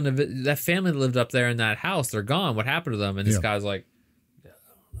 we're going to, that family that lived up there in that house, they're gone. What happened to them? And this guy's like,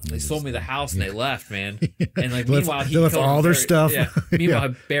 they sold me the house and they left, man. And like, meanwhile, he left all their stuff. Yeah. Meanwhile, I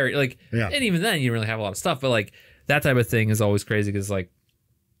buried, like, and even then, you didn't really have a lot of stuff. But like, that type of thing is always crazy because, like,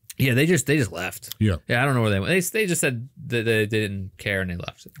 yeah, they just left. Yeah. Yeah, I don't know where they went. They just said that they didn't care and they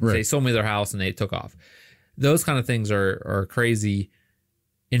left. Right. They sold me their house and they took off. Those kind of things are crazy.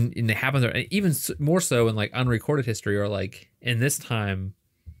 And they happen there, even more so in like unrecorded history or like in this time,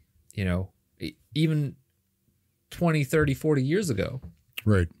 even 20, 30, 40 years ago.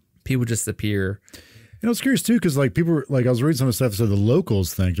 Right. People just appear. And I was curious too, because like people were, like I was reading some of the stuff that said the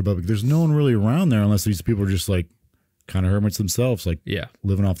locals think about like, there's no one really around there unless these people are just like kind of hermits themselves, like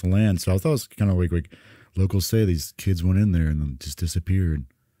living off the land. So I thought it was kind of like locals say these kids went in there and then just disappeared.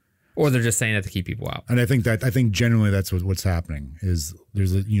 Or they're just saying that to keep people out. And I think generally that's what's happening is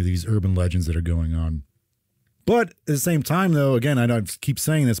there's these urban legends that are going on. But at the same time, though, again, I know I keep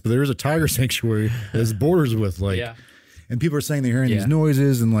saying this, but there is a tiger sanctuary that's borders with and people are saying they're hearing these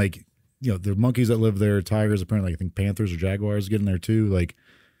noises and like, the monkeys that live there, tigers, apparently, I think panthers or jaguars get in there too. Like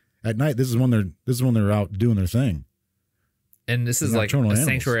at night, this is when they're out doing their thing. And this is like a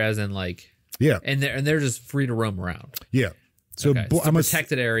sanctuary, as in like and they're just free to roam around. Yeah. So it's a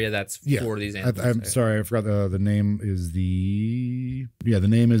protected area that's for these animals. I'm sorry, I forgot the name is the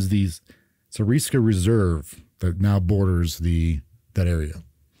name is the Sariska Reserve that now borders that area.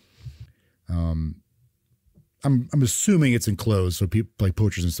 I'm assuming it's enclosed, so people like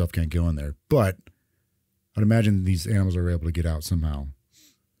poachers and stuff can't go in there. But I'd imagine these animals are able to get out somehow.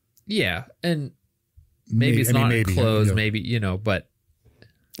 Yeah, and maybe it's not enclosed, but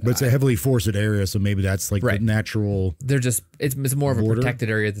it's a heavily forested area, so maybe that's like the natural. They're just it's more of a protected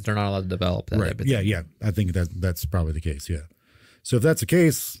area that they're not allowed to develop. Right. Yeah. I think that's probably the case. Yeah. So if that's the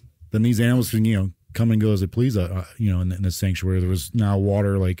case, then these animals can, come and go as they please, in the sanctuary. There was now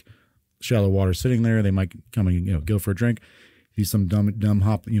water, like shallow water sitting there. They might come and, go for a drink. See some dumb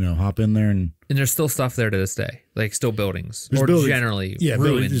hop in there. And there's still stuff there to this day, like still buildings. There's or buildings, generally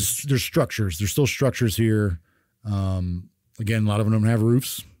ruins. There's structures. There's still structures here. Again, a lot of them don't have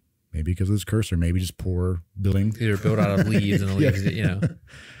roofs. Maybe because of this curse, or maybe just poor building. They're built out of leaves and the leaves,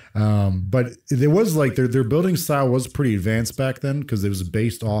 But there was like their building style was pretty advanced back then because it was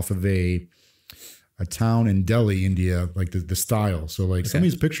based off of a town in Delhi, India, like the style. So like some of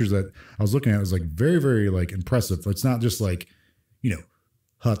these pictures that I was looking at was like very, very like impressive. It's not just like,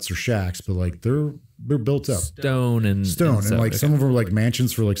 huts or shacks, but like they're built up. Stone and like some of them are like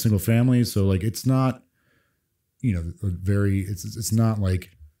mansions for like single families. So like it's not, it's not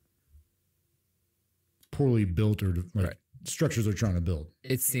like poorly built or like structures they're trying to build.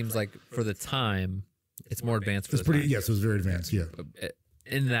 It seems like for the time, it's more advanced. Yes, it was very advanced. Yeah,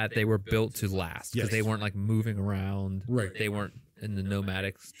 in that they were built to last because they weren't like moving around. Right, they weren't in the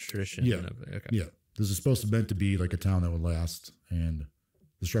nomadic tradition. Yeah, yeah. This is meant to be like a town that would last, and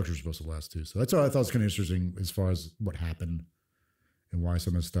the structure is supposed to last too. So that's what I thought was kind of interesting as far as what happened and why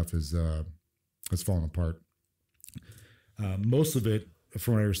some of this stuff has fallen apart. Most of it,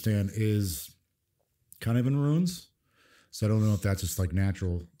 from what I understand, is kind of in ruins. So I don't know if that's just like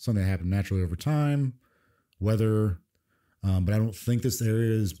something that happened naturally over time, weather. But I don't think this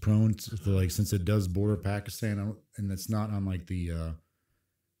area is prone to like, since it does border Pakistan, and it's not on like the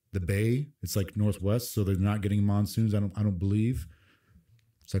bay. It's like northwest, so they're not getting monsoons. I don't believe.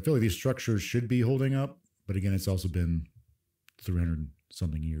 So I feel like these structures should be holding up. But again, it's also been 300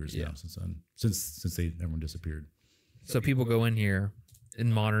 something years now since everyone disappeared. So people go in here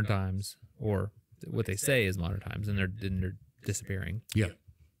in modern times, or what they say is modern times, and they're disappearing. Yeah.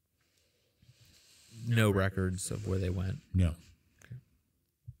 No records of where they went. No. Okay.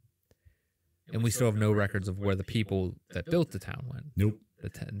 And we still have no records of where the people that built the town went. Nope. The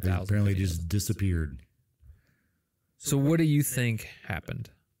 10,000. They apparently just disappeared. So what do you think happened?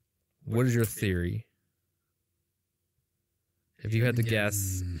 What is your theory? If you had to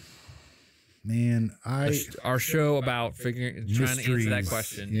guess. Man, our show about trying to answer that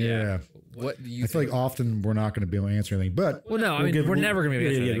question. Yeah. What do you? I feel like often we're not going to be able to answer anything, but we're never going to be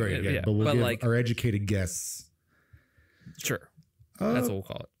able to answer anything. Right. But we'll give our educated guess. Sure, that's what we'll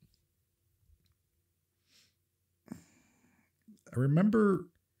call it. I remember,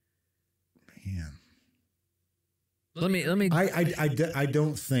 man. Let me. I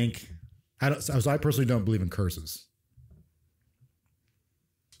don't think. I personally don't believe in curses.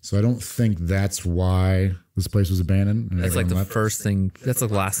 So I don't think that's why this place was abandoned. That's like the first thing. That's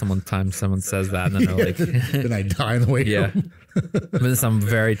like the last time someone says that, and then they're like, then I die on the way home. But it's some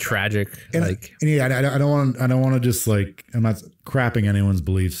very tragic. And I don't want to just like, I'm not crapping anyone's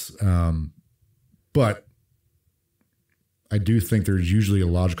beliefs, but I do think there's usually a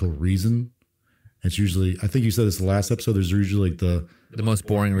logical reason. It's usually, I think you said this the last episode. There's usually like the most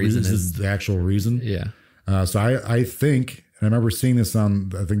boring reason is the actual reason. Yeah. So I think. And I remember seeing this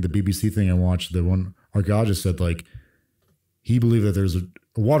on, I think, the BBC thing I watched. The one archaeologist said, like, he believed that there's a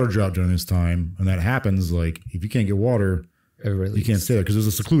water drought during this time. And that happens, like, if you can't get water, you can't stay there because there's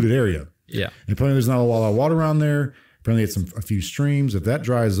a secluded area. Yeah. And apparently there's not a lot of water around there. Apparently it's a few streams. If that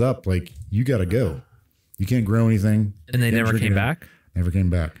dries up, like, you got to go. You can't grow anything. And they never came back? Never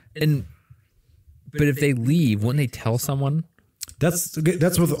came back. But if they leave, wouldn't they tell someone? That's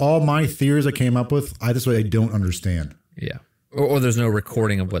with all my theories I came up with. I don't understand. Yeah. Or there's no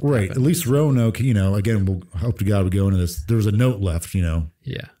recording of what right. happened. At least Roanoke, again, we'll hope to God we go into this. There was a note left, Yeah.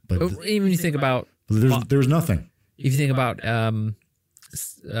 But even you think about there's nothing. If you think about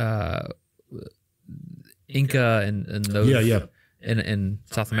Inca and those in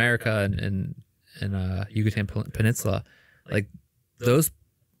South America and Yucatan Peninsula, like those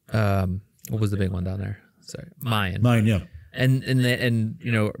what was the big one down there? Sorry. Mayan, yeah. And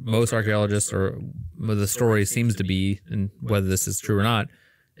most archaeologists, or the story seems to be, and whether this is true or not,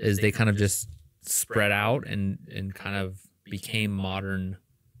 is they kind of just spread out and kind of became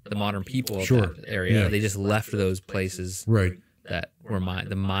the modern people of that area. Yeah. They just left those places that were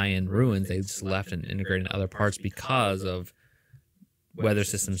the Mayan ruins. They just left and integrated in other parts because of weather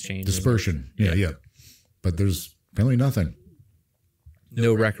systems changes. Dispersion. Yeah. But there's apparently nothing.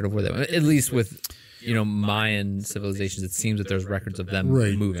 No record of where they went. At least with Mayan civilizations, it seems that there's records of them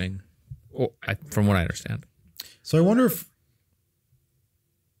moving, from what I understand. So I wonder if,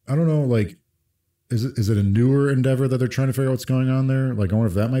 I don't know, like, is it a newer endeavor that they're trying to figure out what's going on there? Like, I wonder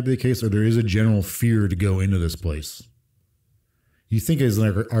if that might be the case, or there is a general fear to go into this place. You think as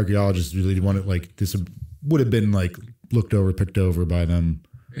an archaeologist, really want it, like, this would have been like looked over, picked over by them.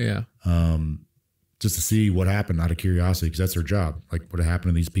 Yeah. Just to see what happened out of curiosity, because that's their job. Like, what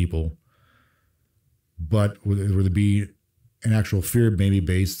happened to these people? But would there be an actual fear, maybe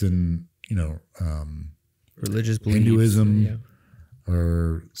based in, Religious beliefs, Hinduism,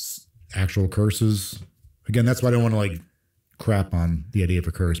 or actual curses? Again, that's why I don't want to like crap on the idea of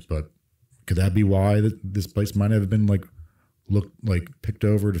a curse, but could that be why this place might have been like picked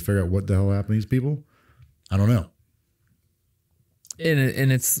over to figure out what the hell happened to these people? I don't know.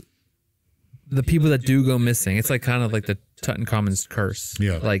 And it's the people that do go missing. It's like kind of like the Tutankhamun's curse.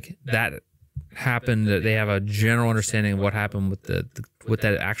 Yeah. Like that happened. They have a general understanding of what happened with what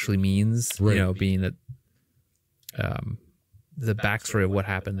that actually means. Right. Being that the backstory of what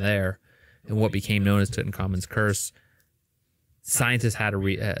happened there and what became known as Tutankhamun's curse. Scientists had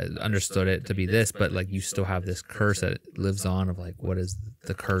understood it to be this, but like you still have this curse that lives on of like, what is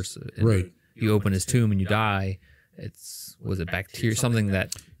the curse? And right. You open his tomb and you die. Was it bacteria? Something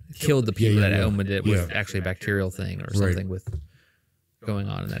that killed the people that opened it was actually a bacterial thing or something with going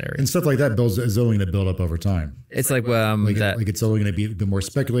on in that area. And stuff like that is only going to build up over time. It's like it's only going to be more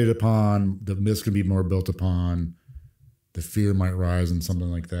speculated upon. The myths can be more built upon. The fear might rise and something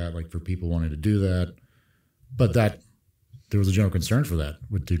like that, like for people wanting to do that. But there was a general concern for that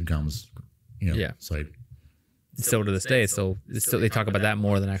with Tutankhamun's, site. Still to this day, still they talk about that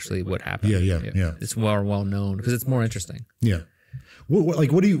more than actually what happened. Yeah. It's well known because it's more interesting. Yeah.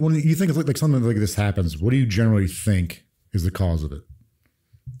 What do you, when you think of like something like this happens, what do you generally think is the cause of it?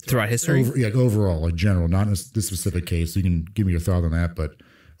 Throughout history? Overall, like general, not in this specific case. You can give me your thought on that, but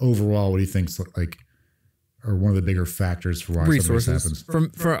overall, what do you think like are one of the bigger factors for why resources something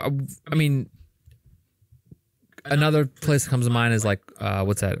happens? I mean, another place that comes to mind is like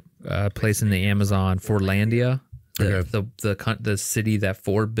what's that place in the Amazon, Fordlandia, the city that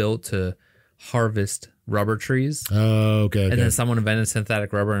Ford built to harvest rubber trees. Oh, okay. And then someone invented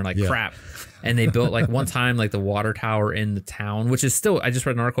synthetic rubber and crap. And they built like one time like the water tower in the town, which is still, I just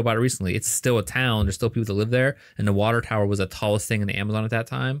read an article about it recently. It's still a town. There's still people that live there. And the water tower was the tallest thing in the Amazon at that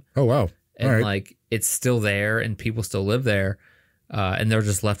time. Oh, wow. And like it's still there and people still live there. And they're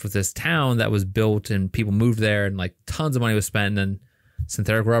just left with this town that was built and people moved there and like tons of money was spent. And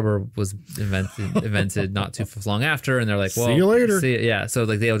synthetic rubber was invented not too long after. And they're like, well, see you later. Yeah. So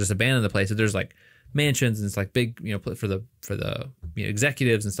like they'll just abandon the place. So there's like mansions and it's like big, for the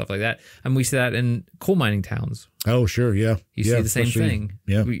executives and stuff like that. And we see that in coal mining towns. Oh, sure. Yeah. You see the same thing.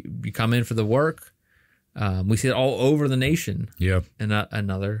 Yeah. You come in for the work. We see it all over the nation. Yeah. And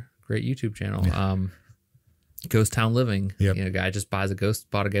another great YouTube channel. Ghost Town Living. Yep. A guy just bought a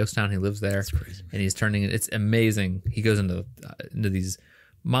ghost town. He lives there. That's crazy, and he's turning it. It's amazing. He goes into these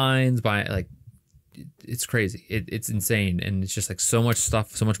mines it's crazy. It's insane. And it's just like so much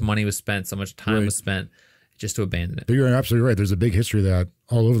stuff, so much money was spent, so much time was spent just to abandon it. But you're absolutely right. There's a big history of that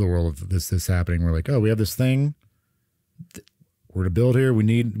all over the world of this happening. We're like, oh, we have this thing. We're to build here. We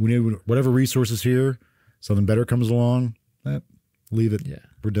need whatever resources here. Something better comes along. Leave it. Yeah.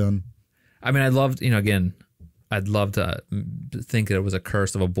 We're done. I mean, I'd love to think that it was a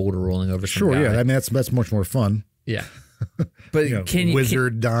curse of a boulder rolling over some guy. Yeah. I mean, that's much more fun. Yeah. But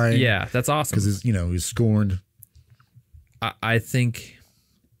wizard dying. Yeah, that's awesome. Because he's scorned. I think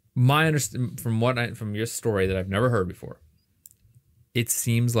my understanding from your story that I've never heard before, it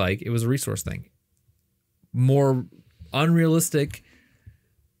seems like it was a resource thing. More unrealistic,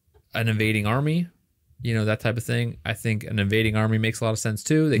 an invading army, that type of thing. I think an invading army makes a lot of sense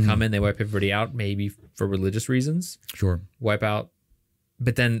too. They come in, they wipe everybody out, maybe for religious reasons. Sure. Wipe out.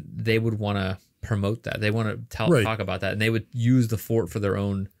 But then they would want to promote that. They want to talk about that. And they would use the fort for their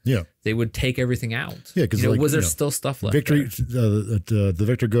own. Yeah. They would take everything out. Yeah. Because was there still stuff left? Victory, the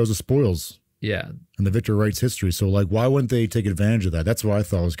victor goes to spoils. Yeah. And the victor writes history. So why wouldn't they take advantage of that? That's what I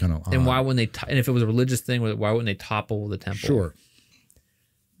thought was kind of odd. And why wouldn't they, and if it was a religious thing, why wouldn't they topple the temple? Sure.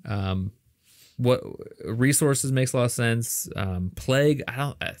 What resources makes a lot of sense. Plague, I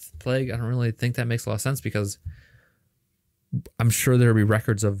don't really think that makes a lot of sense because I'm sure there'll be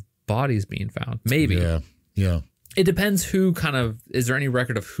records of bodies being found. Maybe. Yeah. It depends is there any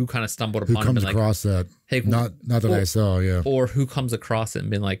record of who kind of stumbled upon it? Who comes across that? Hey, not that I saw, yeah. Or who comes across it and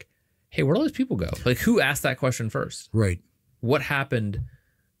been like, hey, where'd all these people go? Like, who asked that question first? Right. What happened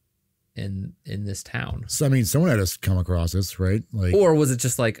in this town? So, I mean, someone had to come across this, right? Or was it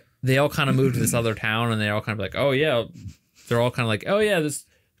just like, they all kind of moved to this other town and they all kind of like, oh, yeah. They're all kind of like, oh, yeah,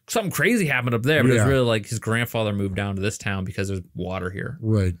 something crazy happened up there. But it was really like his grandfather moved down to this town because there's water here.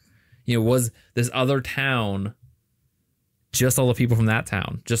 Right. Was this other town just all the people from that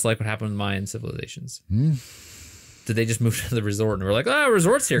town, just like what happened in Mayan civilizations? Did they just move to the resort and we're like, oh,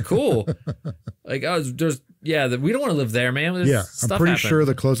 resort's here, cool. Like, oh, there's we don't want to live there, man. There's Yeah, I'm stuff pretty happened. sure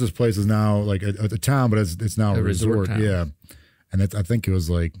the closest place is now like a town, but it's now a resort. town. Yeah, and I think it was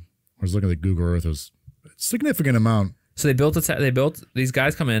like I was looking at Google Earth. It was a significant amount. So they built these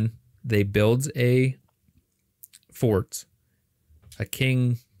guys come in. They build a fort. A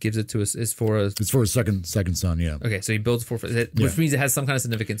king gives it to us. It's for his second son. Yeah. Okay, so he builds a fort, which means it has some kind of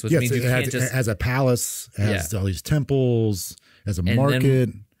significance. Which means it you can't just it has a palace. It has all these temples. It has a market,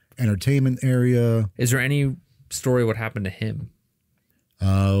 entertainment area. Is there any story what happened to him?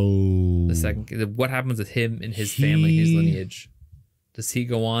 Oh, The second, what happens with him and his family, his lineage? Does he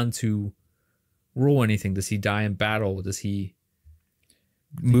go on to rule anything? Does he die in battle? Does he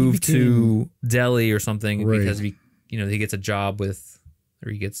move to Delhi or something because he gets a job with,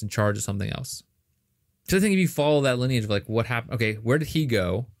 or he gets in charge of something else? So I think if you follow that lineage of like what happened, okay, where did he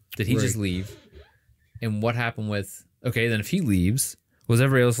go? Did he just leave? And what happened with, okay, then if he leaves, was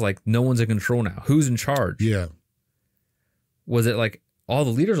everybody else like, no one's in control now? Who's in charge? Yeah. Was it like, all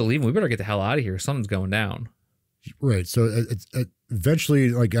the leaders are leaving, we better get the hell out of here, something's going down? Right. So it's eventually,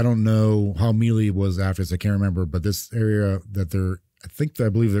 like, I don't know how Mealy was after this, I can't remember, but this area that I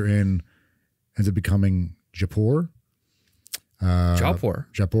believe they're in ends up becoming Jaipur.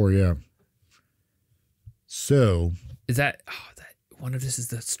 Jaipur, yeah. So is that one of this is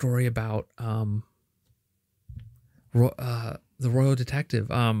the story about the Royal Detective.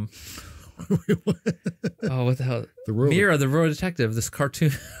 Oh, what the hell? Mira, the Royal Detective, this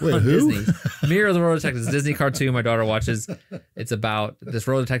cartoon on Disney. Mira, the Royal Detective, this Disney cartoon my daughter watches. It's about this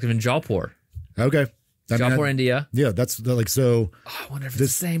Royal Detective in Jaipur. Okay. Jaipur, India. Yeah, that's like so. Oh, I wonder if it's the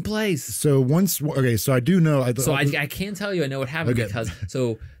same place. So so I do know. I can't tell you I know what happened because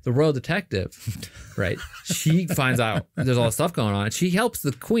so the Royal Detective, right? She finds out there's all this stuff going on. She helps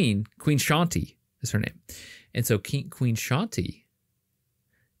the Queen Shanti is her name, and so Queen Shanti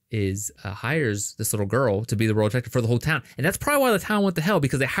hires this little girl to be the Royal Detective for the whole town, and that's probably why the town went to hell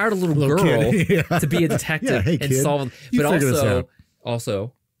because they hired a little girl to be a detective and solve. But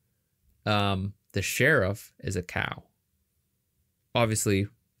also, the sheriff is a cow. Obviously,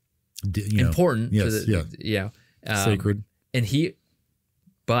 important. Sacred.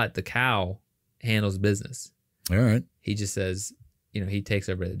 But the cow handles business. All right. He just says, he takes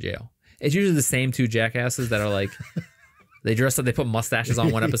everybody to jail. It's usually the same two jackasses that are like, they dress up, they put mustaches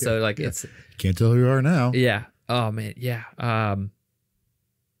on one episode. Like it's can't tell who you are now. Yeah. Oh man. Yeah.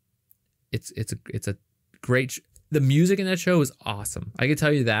 It's a great. The music in that show is awesome. I can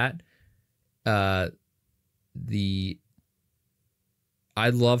tell you that. I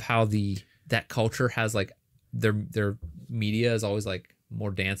love how that culture has like their media is always like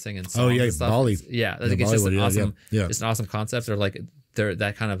more dancing and songs and stuff. Bali. I think it's just an awesome, it's an awesome concept. Or like they're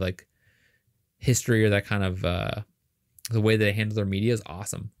that kind of like history or that kind of the way they handle their media is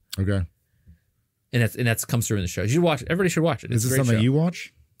awesome. Okay. And that's comes through in the show. You should watch it. Everybody should watch it. Is this something you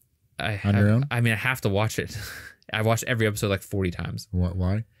watch? On your own? I mean, I have to watch it. I watched every episode like 40 times.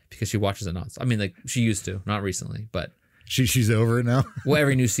 Why? Because she watches it nonstop. I mean, like she used to, not recently, but she's over it now. Well,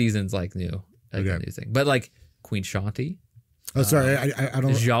 every new season's like new, a new thing. But like Queen Shanti. Oh, sorry, I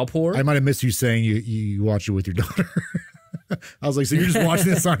don't. Jaipur. I might have missed you saying you watch it with your daughter. I was like, so you're just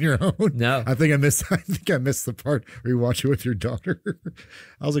watching this on your own? No, I think I missed the part where you watch it with your daughter.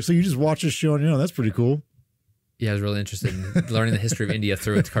 I was like, so you just watch this show on your own? That's pretty cool. Yeah, I was really interested in learning the history of India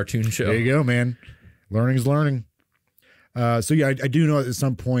through its cartoon show. There you go, man. Learning is learning. So yeah, I do know at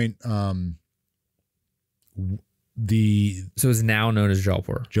some point so it's now known as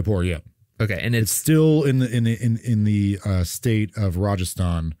Jaipur. Jaipur, yeah. Okay, and it's still in the state of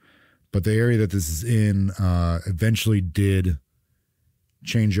Rajasthan, but the area that this is in eventually did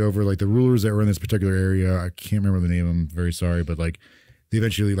change over. Like the rulers that were in this particular area, I can't remember the name of them. Very sorry, but like they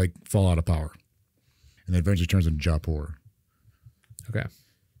eventually like fall out of power, and it eventually turns into Jaipur. Okay.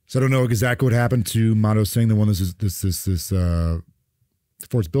 So I don't know exactly what happened to Madho Singh, the one this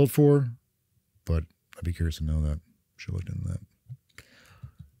fort's built for, but I'd be curious to know that. Should look into that.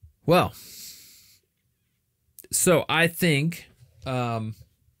 Well, so I think I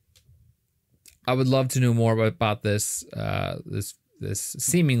would love to know more about this. This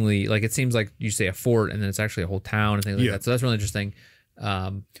seemingly like it seems like you say a fort and then it's actually a whole town and things like that. So that's really interesting.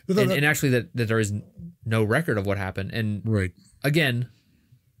 And actually that there is no record of what happened. And right again.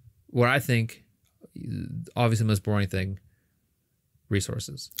 What I think, obviously, the most boring thing,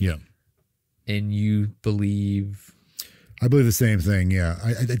 resources. Yeah. And you believe? I believe the same thing. Yeah.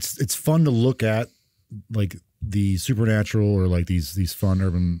 It's fun to look at, like the supernatural or like these fun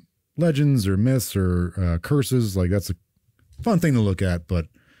urban legends or myths or curses. Like that's a fun thing to look at, but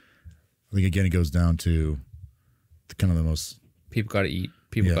I think again it goes down to kind of the most people got to eat,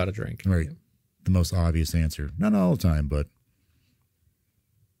 people got to drink. Right. the most obvious answer. Not all the time, but.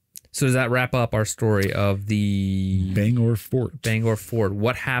 So does that wrap up our story of the Bangor Fort? Bangor Fort.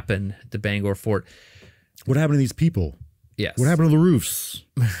 What happened to Bangor Fort? What happened to these people? Yes. What happened to the roofs?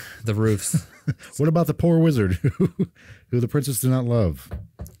 The roofs. What about the poor wizard who the princess did not love?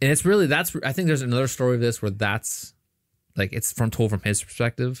 And it's really, I think there's another story of this where that's like, it's told from his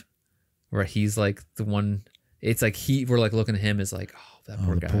perspective, where he's like the one, it's like we're like looking at him as like, oh,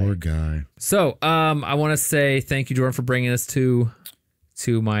 that poor guy. So I want to say thank you, Jordan, for bringing this to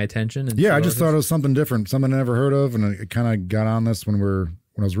my attention. And yeah, I just thought it was something different, something I never heard of. And it kind of got on this when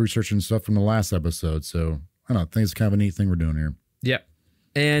I was researching stuff from the last episode. So I don't know, I think it's kind of a neat thing we're doing here. Yep.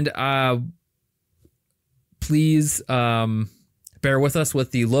 And please bear with us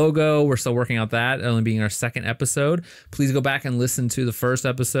with the logo. We're still working out that, only being our second episode. Please go back and listen to the first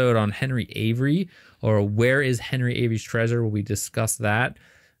episode on Henry Avery, or Where is Henry Avery's Treasure, where we discuss that.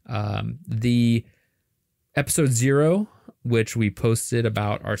 The episode 0, which we posted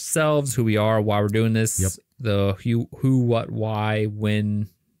about ourselves, who we are, why we're doing this, yep. The who, what, why, when,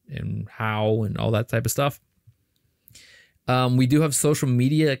 and how, and all that type of stuff. We do have social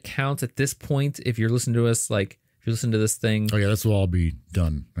media accounts at this point. If you're listening to us, like if you listen to this thing, oh yeah, this will all be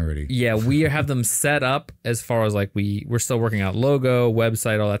done already. Yeah, we have them set up as far as like we're still working out logo,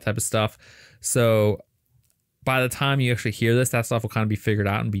 website, all that type of stuff. So by the time you actually hear this, that stuff will kind of be figured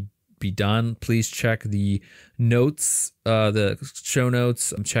out and be done. Please check the notes, the show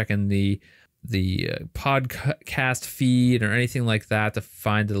notes. I'm checking the podcast feed or anything like that to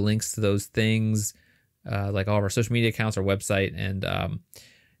find the links to those things. Like all of our social media accounts, our website, and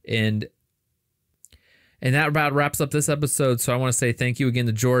that about wraps up this episode. So I want to say thank you again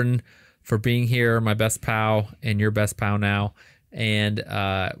to Jordan for being here, my best pal and your best pal now. And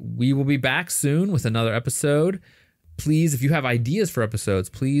we will be back soon with another episode. Please, if you have ideas for episodes,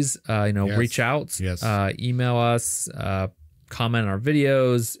 please yes. reach out, yes. Email us, comment on our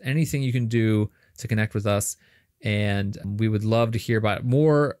videos, anything you can do to connect with us. And we would love to hear about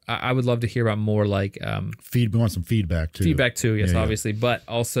more. I would love to hear about more like we want some feedback too. Yes, obviously, but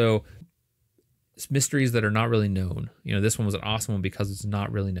also mysteries that are not really known. This one was an awesome one because it's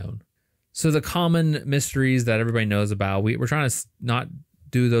not really known. So the common mysteries that everybody knows about, we're trying to not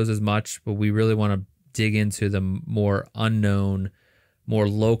do those as much, but we really want to dig into the more unknown, more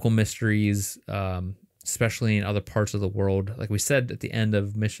local mysteries, especially in other parts of the world. Like we said at the end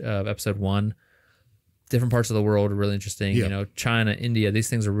of episode 1. Different parts of the world are really interesting. Yeah. China, India, these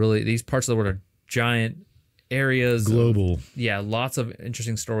parts of the world are giant areas. Global. Lots of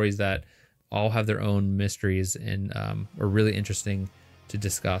interesting stories that all have their own mysteries and are really interesting to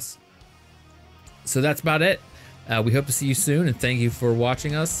discuss. So that's about it. We hope to see you soon, and thank you for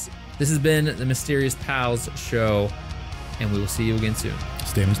watching us. This has been the Mysterious Pals Show, and we will see you again soon.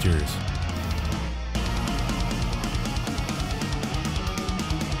 Stay mysterious.